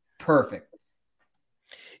 Perfect.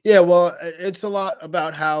 Yeah, well, it's a lot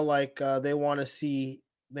about how they want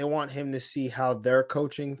him to see how they're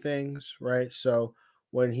coaching things, right? So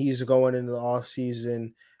when he's going into the off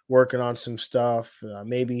season, working on some stuff,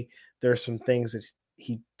 maybe there's some things that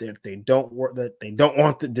they don't work, that they don't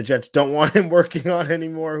want the Jets don't want him working on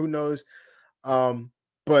anymore. Who knows?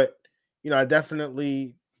 But I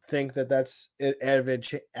definitely think that that's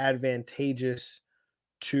advantageous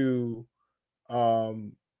to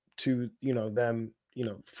them, to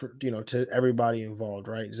everybody involved,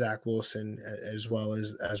 right? Zach Wilson as well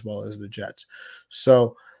as the Jets.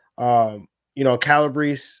 So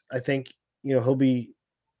Calabrese, I think he'll be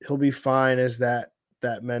fine as that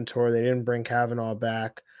mentor. They didn't bring Kavanaugh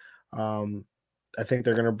back. I think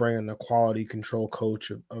they're going to bring in a quality control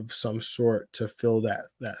coach of some sort to fill that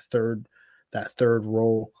third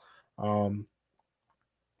role. But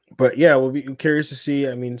yeah, we'll be curious to see.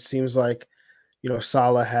 I mean, seems like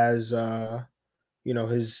Saleh has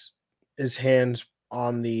his hands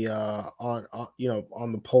on the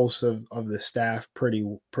on the pulse of the staff pretty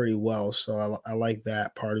well. So I like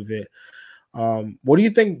that part of it. What do you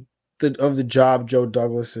think of the job Joe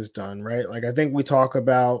Douglas has done? Right, like I think we talk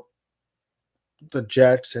about the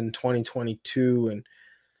Jets in 2022, and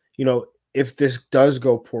if this does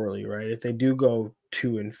go poorly, right? If they do go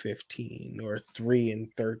 2-15 or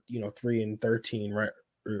 3-13, right,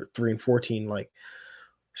 or 3-14, like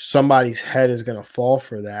somebody's head is going to fall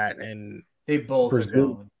for that, and they both are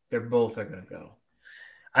going. They're both are going to go.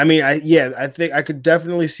 I mean, I think I could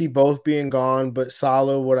definitely see both being gone, but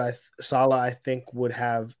Saleh, I think would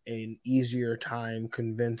have an easier time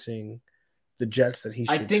convincing the Jets that he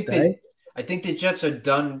should stay. I think the Jets are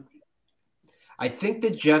done. I think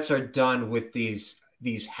the Jets are done with these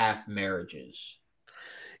half marriages.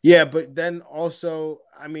 Yeah, but then also,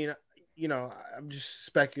 I mean, I'm just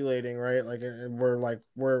speculating, right? Like,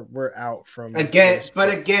 we're out from again. But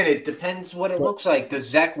again, it depends what it looks like. Does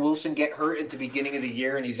Zach Wilson get hurt at the beginning of the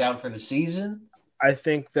year and he's out for the season? I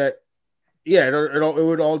think that, yeah, it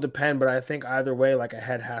would all depend. But I think either way, like a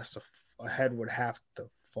head would have to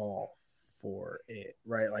fall for it,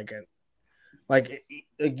 right? Like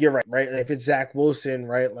you're right, right? If it's Zach Wilson,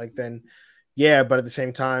 right? Like then, yeah. But at the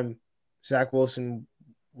same time, Zach Wilson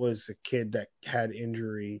was a kid that had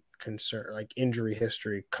injury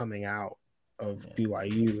history coming out of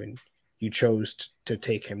BYU, and you chose to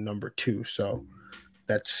take him number 2. So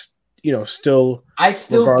that's still. I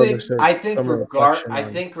think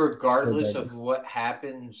regardless of what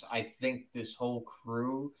happens, I think this whole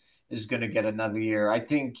crew is going to get another year. I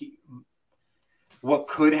think what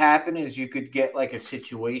could happen is you could get like a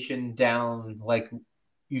situation down like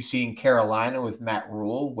you see in Carolina with Matt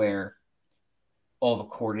Rule, where all the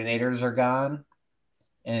coordinators are gone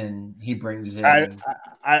and he brings in.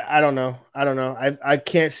 I don't know. I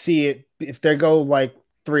can't see it. If they go like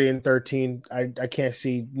 3-13, I can't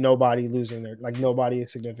see nobody of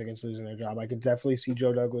significance losing their job. I could definitely see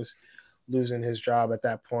Joe Douglas losing his job at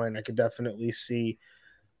that point. I could definitely see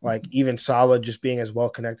like even Saleh just being as well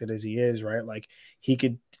connected as he is, right? Like he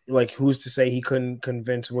could, like, who's to say he couldn't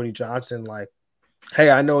convince Woody Johnson, like, hey,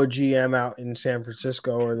 I know a GM out in San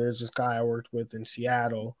Francisco, or there's this guy I worked with in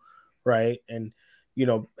Seattle, right? And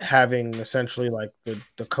having essentially like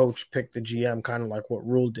the coach pick the GM, kind of like what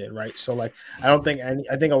Rule did, right? So like I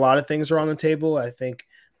think a lot of things are on the table. I think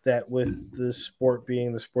that with the sport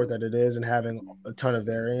being the sport that it is and having a ton of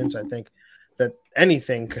variance, I think that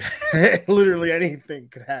anything could literally anything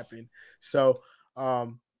could happen. So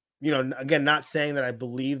again, not saying that I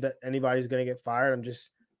believe that anybody's going to get fired. I'm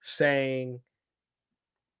just saying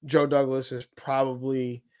Joe Douglas is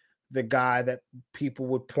probably the guy that people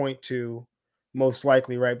would point to most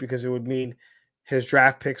likely, right? Because it would mean his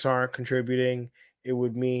draft picks aren't contributing. It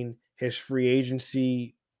would mean his free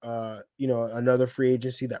agency, another free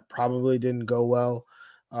agency that probably didn't go well.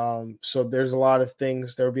 So there's a lot of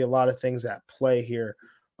things. There would be a lot of things at play here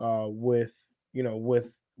with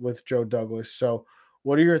Joe Douglas. So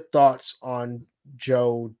what are your thoughts on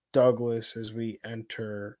Joe Douglas as we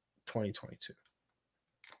enter 2022?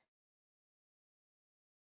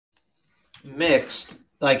 Mixed.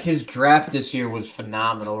 Like his draft this year was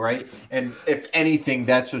phenomenal, right? And if anything,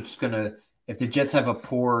 that's what's gonna. If the Jets have a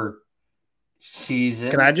poor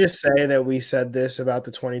season, can I just say that we said this about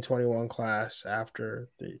the 2021 class after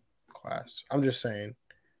the class? I'm just saying,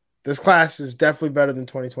 this class is definitely better than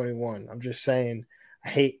 2021. I'm just saying,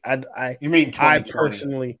 You mean 2020? I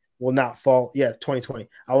personally will not fall. Yeah, 2020.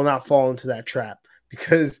 I will not fall into that trap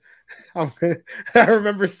because I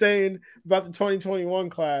remember saying about the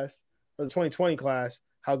 2021 class or the 2020 class,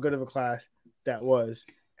 how good of a class that was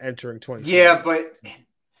entering 2020. Yeah, but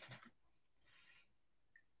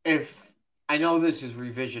if I know this is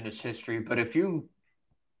revisionist history, but if you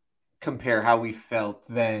compare how we felt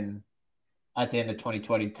then at the end of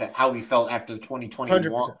 2020 to how we felt after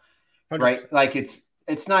 2021, 100%. Right? Like it's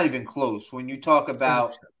not even close. When you talk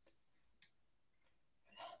about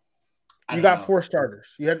You got 4 starters.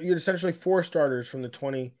 You had essentially 4 starters from the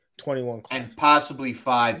 2021 class. And possibly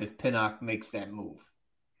 5 if Pinnock makes that move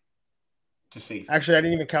to safety. Actually, I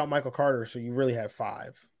didn't even count Michael Carter, so you really had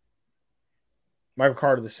 5. Michael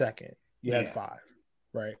Carter the second, you had 5,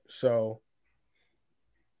 right? So,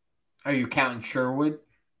 are you counting Sherwood?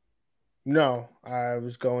 No, I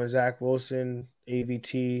was going Zach Wilson,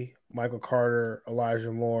 AVT, Michael Carter,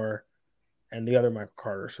 Elijah Moore, and the other Michael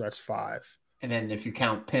Carter. So that's 5. And then if you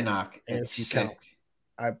count Pinnock, it's 6.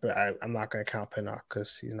 I'm not going to count Pinnock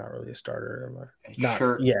because he's not really a starter.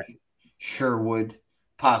 Sherwood,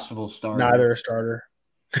 possible starter. Neither a starter.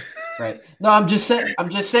 Right. No, I'm just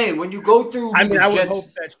saying when you go through. I would hope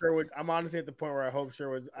that Sherwood. I'm honestly at the point where I hope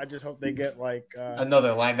Sherwood. I just hope they get like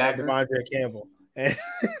another linebacker, Devondre Campbell, and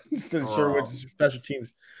Sherwood's special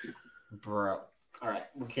teams. Bro, all right,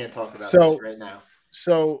 we can't talk about this right now.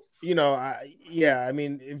 So I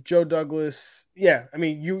mean, if Joe Douglas, I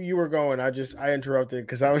mean, you were going. I interrupted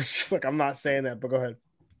because I was just like, I'm not saying that, but go ahead.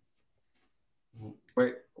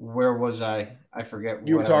 Where was I? I forget.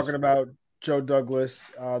 You were talking about Joe Douglas.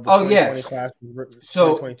 The 2020 class,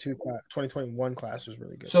 2021 class was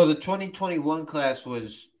really good. So the 2021 class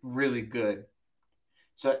was really good.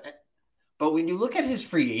 So, but when you look at his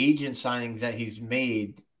free agent signings that he's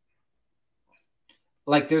made,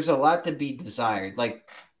 like there's a lot to be desired. Like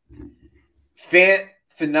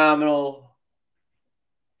phenomenal.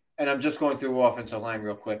 And I'm just going through offensive line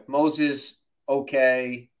real quick. Moses,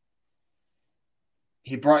 okay.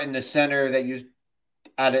 He brought in the center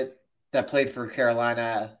that played for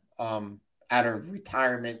Carolina out of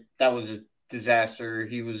retirement. That was a disaster.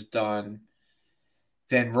 He was done.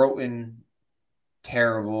 Van Roten,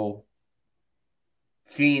 terrible.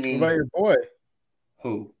 Feeney. What about your boy?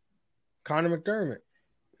 Who? Connor McDermott.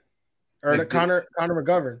 Or Connor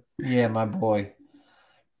McGovern. Yeah, my boy.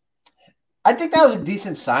 I think that was a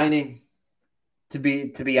decent signing, to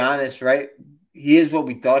be honest, right? He is what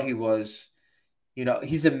we thought he was. You know,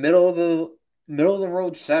 he's a middle of the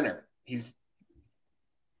road center. He's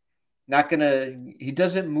not he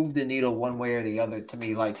doesn't move the needle one way or the other to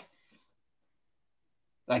me like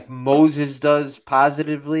Moses does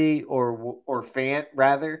positively or Fant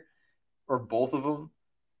rather, or both of them.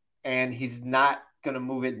 And he's not going to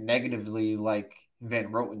move it negatively like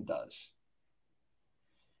Van Roten does.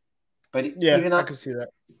 But I can see that.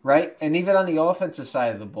 Right? And even on the offensive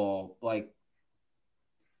side of the ball, like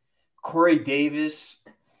Corey Davis,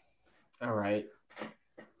 all right,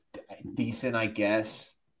 decent, I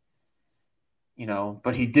guess. You know,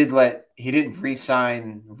 but he didn't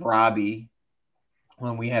re-sign Robbie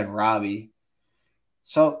when we had Robbie.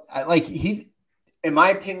 So, in my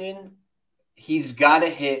opinion, he's got to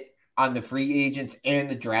hit on the free agents and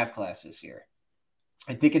the draft classes here.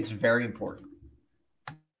 I think it's very important.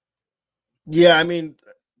 Yeah, I mean,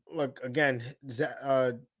 look, again,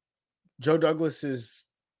 Joe Douglas's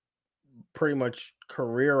pretty much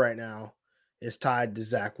career right now is tied to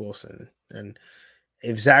Zach Wilson. And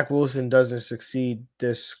if Zach Wilson doesn't succeed,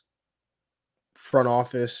 this front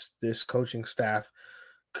office, this coaching staff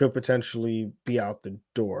could potentially be out the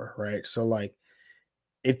door, right? So, like,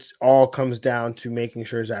 it all comes down to making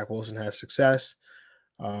sure Zach Wilson has success.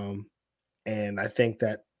 And I think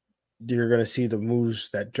that you're going to see the moves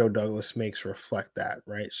that Joe Douglas makes reflect that,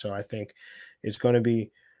 right? So I think it's going to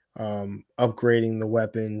be upgrading the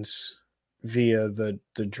weapons via the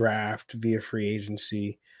draft, via free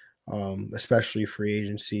agency, especially free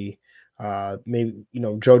agency. Maybe,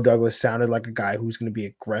 Joe Douglas sounded like a guy who's going to be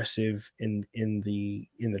aggressive in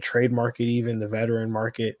the trade market, even the veteran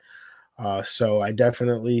market. So I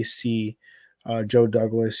definitely see Joe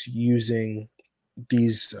Douglas using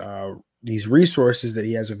these resources that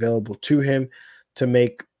he has available to him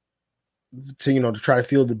to try to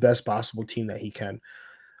field the best possible team that he can.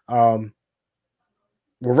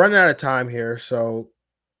 We're running out of time here, so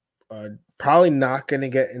probably not going to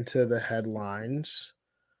get into the headlines.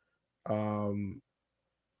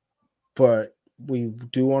 But we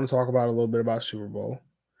do want to talk about a little bit about Super Bowl.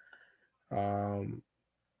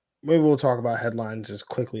 Maybe we'll talk about headlines as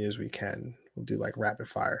quickly as we can. We'll do like rapid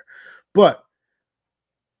fire. But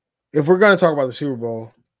if we're going to talk about the Super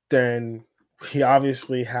Bowl, then we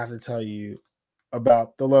obviously have to tell you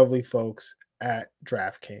about the lovely folks at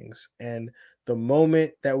DraftKings. And the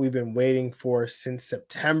moment that we've been waiting for since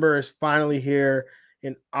September is finally here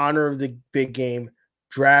in honor of the big game.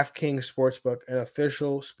 DraftKings Sportsbook, an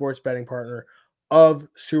official sports betting partner of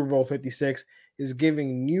Super Bowl 56, is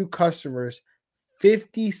giving new customers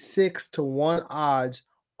 56-1 odds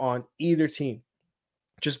on either team.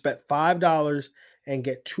 Just bet $5 and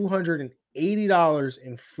get $280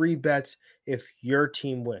 in free bets if your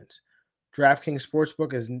team wins. DraftKings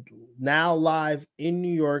Sportsbook is now live in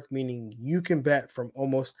New York, meaning you can bet from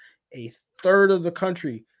almost a third of the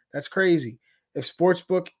country. That's crazy. If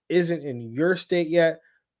Sportsbook isn't in your state yet,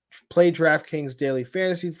 play DraftKings Daily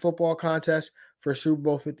Fantasy Football Contest for Super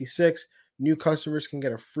Bowl 56. New customers can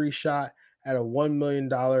get a free shot at a $1 million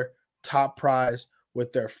top prize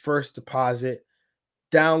with their first deposit.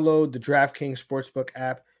 Download the DraftKings Sportsbook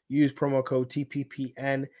app, use promo code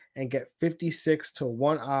TPPN, and get 56 to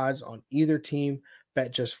 1 odds on either team.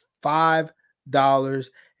 Bet just $5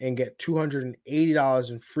 and get $280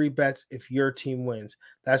 in free bets if your team wins.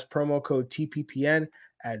 That's promo code TPPN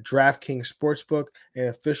at DraftKings Sportsbook, an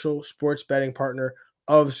official sports betting partner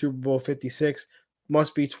of Super Bowl 56.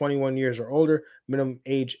 Must be 21 years or older. Minimum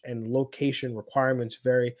age and location requirements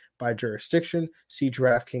vary by jurisdiction. See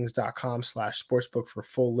DraftKings.com/sportsbook for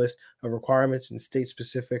full list of requirements and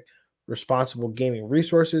state-specific responsible gaming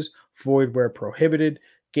resources. Void where prohibited.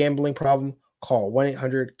 Gambling problem? Call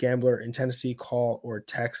 1-800-GAMBLER in Tennessee. Call or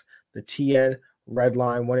text the TN Red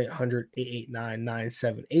Line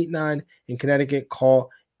 1-800-889-9789. In Connecticut, call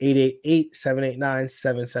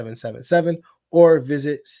 888-789-7777 or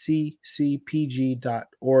visit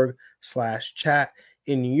ccpg.org/chat.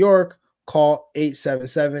 In New York, call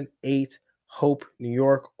 877-8-HOPE-NEW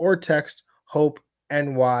YORK or text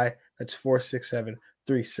HOPE-NY. That's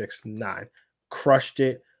 467-369. Crushed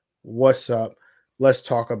it. What's up? Let's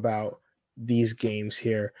talk about these games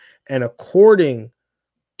here. And according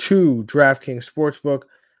to DraftKings Sportsbook,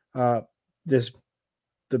 the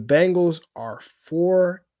Bengals are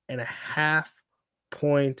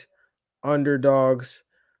 4.5-point underdogs.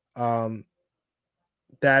 That's,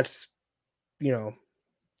 I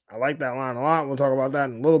like that line a lot. We'll talk about that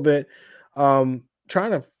in a little bit. I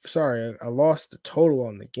lost the total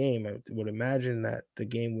on the game. I would imagine that the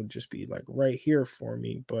game would just be like right here for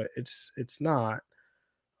me, but it's not.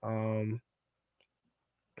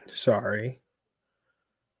 Sorry.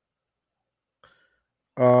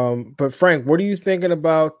 But Frank, what are you thinking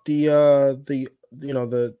about this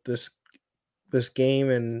game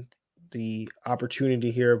and the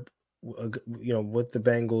opportunity here, with the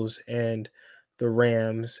Bengals and the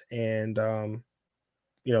Rams and the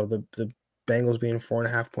Bengals being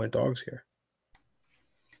 4.5-point dogs here?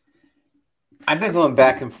 I've been going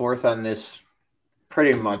back and forth on this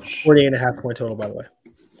pretty much. 48.5-point total, by the way.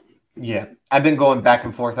 Yeah, I've been going back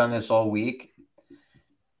and forth on this all week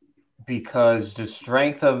because the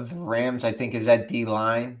strength of the Rams, I think, is at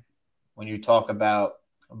D-line. When you talk about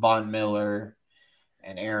Von Miller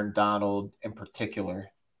and Aaron Donald in particular,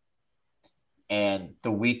 and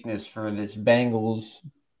the weakness for this Bengals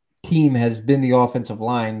team has been the offensive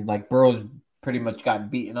line. Like, Burrow's pretty much got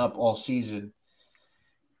beaten up all season.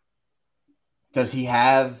 Does he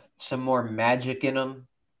have some more magic in him?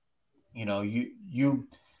 You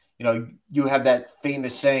have that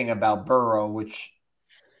famous saying about Burrow, which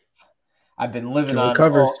I've been living on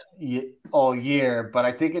all year, but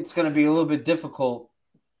I think it's going to be a little bit difficult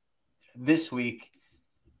this week.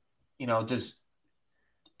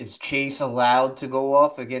 Is Chase allowed to go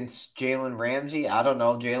off against Jalen Ramsey? I don't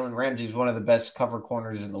know. Jalen Ramsey is one of the best cover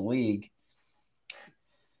corners in the league.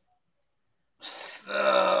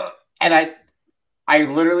 And I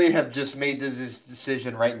literally have just made this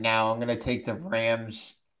decision right now. I'm going to take the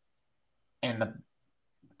Rams and the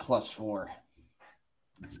 +4.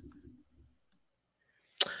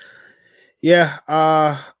 Yeah,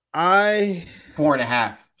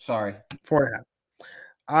 4.5. Sorry,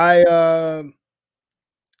 4.5.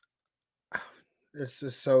 It's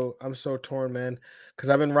just I'm so torn, man, because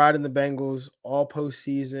I've been riding the Bengals all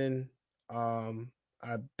postseason.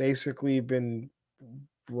 I've basically been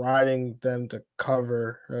riding them to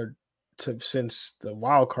cover since the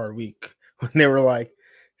wild card week when they were like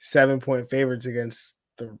 7-point favorites against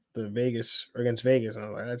the Vegas. And I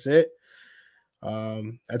was like, that's it.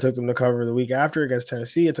 I took them to cover the week after against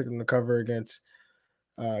Tennessee. I took them to cover against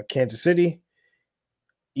Kansas City.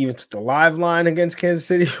 Even took the live line against Kansas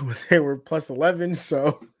City when they were +11.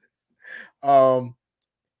 So, I've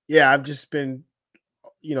just been,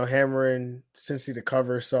 hammering Cincy to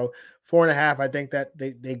cover. So 4.5, I think that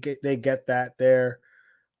they get that there.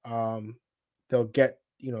 They'll get,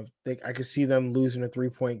 I could see them losing a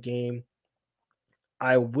 3-point game.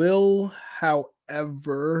 I will,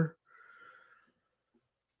 however,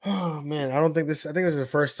 I think this is the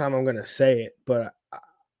first time I'm going to say it, but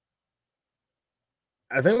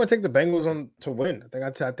I think I'm gonna take the Bengals to win.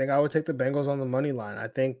 I think I would take the Bengals on the money line. I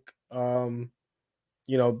think the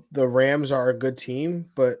Rams are a good team,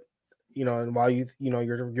 but and while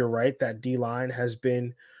you're right, that D line has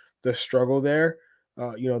been the struggle there.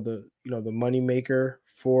 The money maker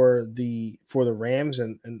for the Rams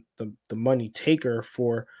and the money taker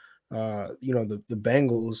for the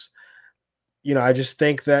Bengals. I just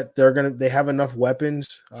think that they have enough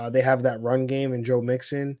weapons. They have that run game and Joe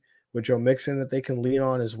Mixon that they can lean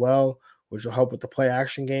on as well, which will help with the play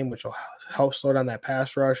action game, which will help slow down that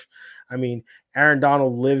pass rush. I mean, Aaron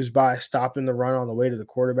Donald lives by stopping the run on the way to the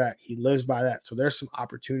quarterback. He lives by that. So there's some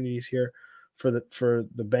opportunities here for the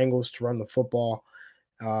Bengals to run the football.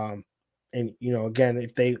 And again,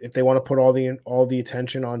 if they want to put all the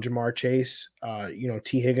attention on Jamar Chase,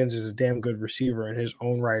 T. Higgins is a damn good receiver in his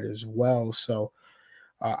own right as well. So,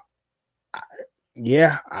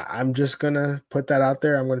 I'm just gonna put that out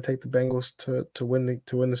there. I'm gonna take the Bengals to win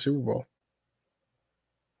the Super Bowl.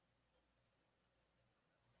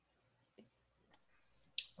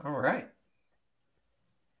 All right.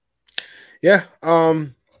 Yeah. All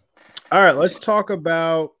right. Let's talk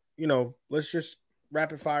about let's just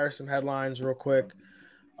rapid fire some headlines real quick.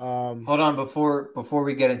 Hold on, before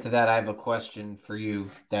we get into that, I have a question for you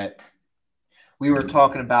that we were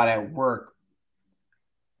talking about at work.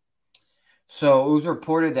 So it was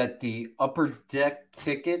reported that the upper deck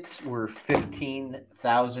tickets were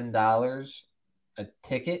 $15,000 a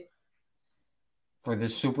ticket for the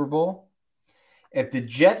Super Bowl. If the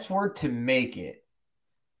Jets were to make it,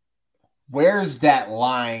 where's that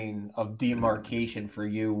line of demarcation for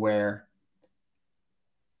you where?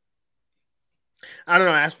 I don't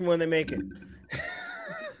know. Ask me when they make it.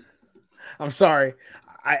 I'm sorry.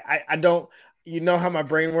 I don't. You know how my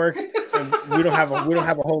brain works, and we don't have a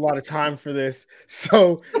whole lot of time for this,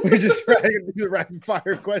 so we just try to do the rapid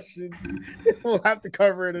fire questions. We'll have to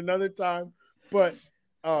cover it another time. But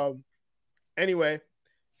anyway,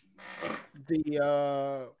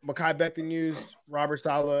 the Mekhi Becton news. Robert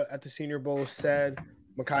Saleh at the Senior Bowl said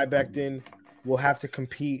Mekhi Becton will have to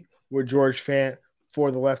compete with George Fant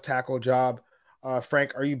for the left tackle job.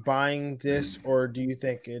 Frank, are you buying this, or do you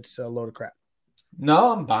think it's a load of crap?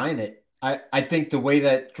 No, I'm buying it. I think the way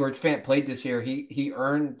that George Fant played this year, he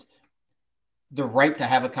earned the right to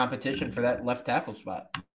have a competition for that left tackle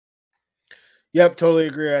spot. Yep, totally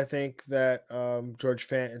agree. I think that George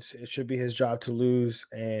Fant, it should be his job to lose,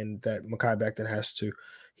 and that Mekhi Becton has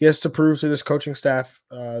to prove to this coaching staff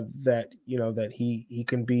that that he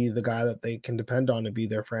can be the guy that they can depend on to be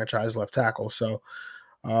their franchise left tackle. So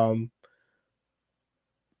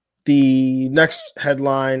the next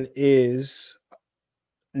headline is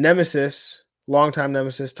longtime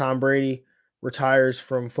nemesis Tom Brady retires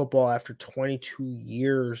from football after 22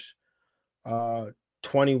 years,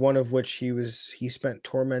 21 of which he spent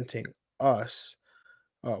tormenting us.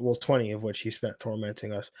 20 of which he spent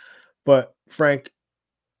tormenting us. But Frank,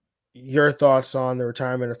 your thoughts on the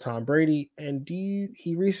retirement of Tom Brady? And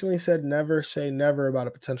he recently said never say never about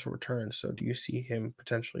a potential return. So do you see him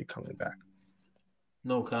potentially coming back?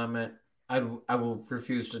 No comment. I will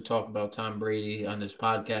refuse to talk about Tom Brady on this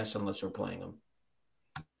podcast unless we're playing him.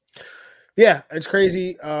 Yeah, it's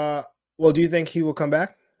crazy. Well, do you think he will come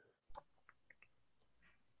back?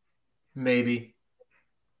 Maybe.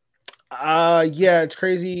 Yeah, it's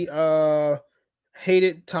crazy.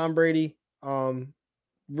 Hated Tom Brady.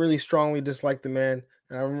 Really strongly dislike the man.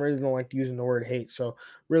 And I really don't like using the word hate. So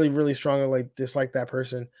really, really strongly dislike that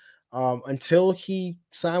person. Until he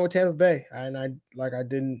signed with Tampa Bay. And I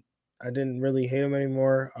didn't really hate him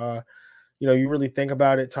anymore. You really think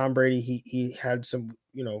about it, Tom Brady, he had some,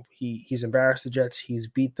 he's embarrassed the Jets, he's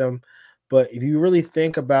beat them. But if you really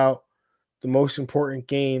think about the most important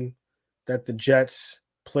game that the Jets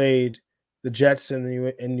in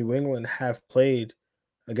New England have played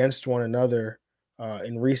against one another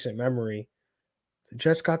in recent memory, the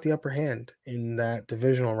Jets got the upper hand in that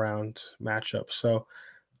divisional round matchup. So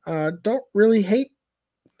don't really hate,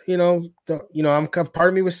 I'm part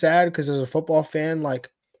of me was sad because as a football fan, my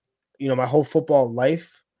whole football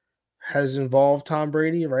life has involved Tom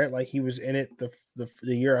Brady, right? Like he was in it the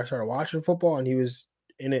year I started watching football, and he was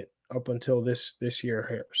in it up until this year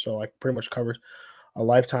here. So like pretty much covers a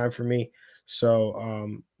lifetime for me.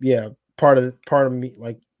 So yeah, part of me,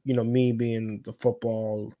 me being the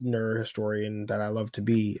football nerd historian that I love to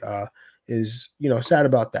be, is sad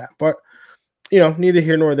about that. But neither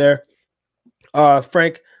here nor there.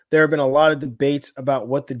 Frank, there have been a lot of debates about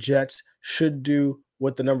what the Jets should do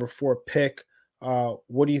with the number 4 pick.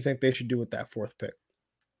 What do you think they should do with that 4th pick?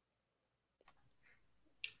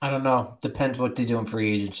 I don't know. Depends what they do in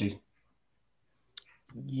free agency.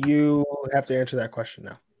 You have to answer that question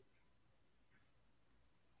now.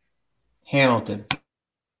 Hamilton.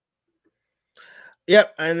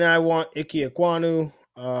 Yep, and I want Ike Ekwonu,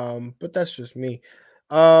 but that's just me.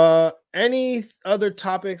 Any other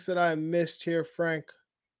topics that I missed here, Frank?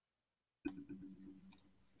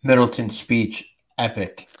 Middleton's speech,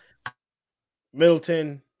 epic.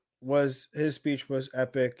 Middleton his speech was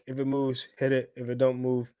epic. If it moves, hit it. If it don't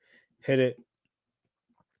move, hit it.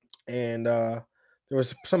 And there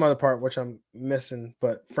was some other part which I'm missing,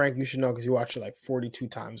 but Frank, you should know because you watched it like 42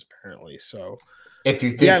 times apparently. So if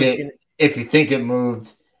you think it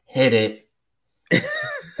moved, hit it.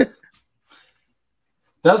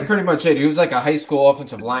 That was pretty much it. He was like a high school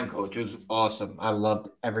offensive line coach. It was awesome. I loved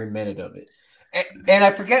every minute of it. And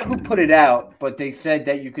I forget who put it out, but they said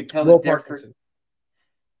that you could tell the difference.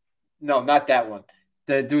 No, not that one.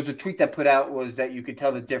 There was a tweet that put out was that you could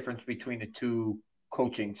tell the difference between the two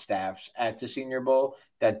coaching staffs at the Senior Bowl,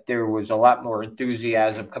 that there was a lot more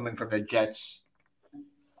enthusiasm coming from the Jets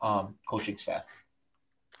coaching staff.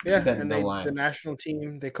 Yeah, and the national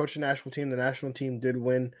team, they coached the national team. The national team did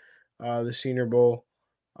win the Senior Bowl.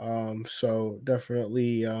 So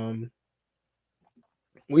definitely, it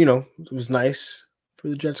was nice for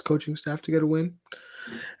the Jets coaching staff to get a win.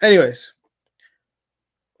 Anyways,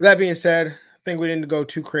 that being said, I think we didn't go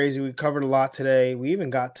too crazy. We covered a lot today. We even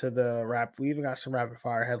got to we even got some rapid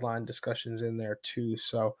fire headline discussions in there too.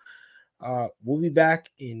 So we'll be back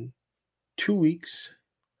in 2 weeks.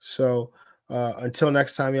 So until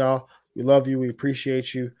next time, y'all, we love you. We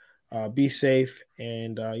appreciate you. Be safe.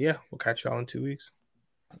 And we'll catch y'all in 2 weeks.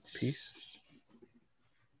 Peace.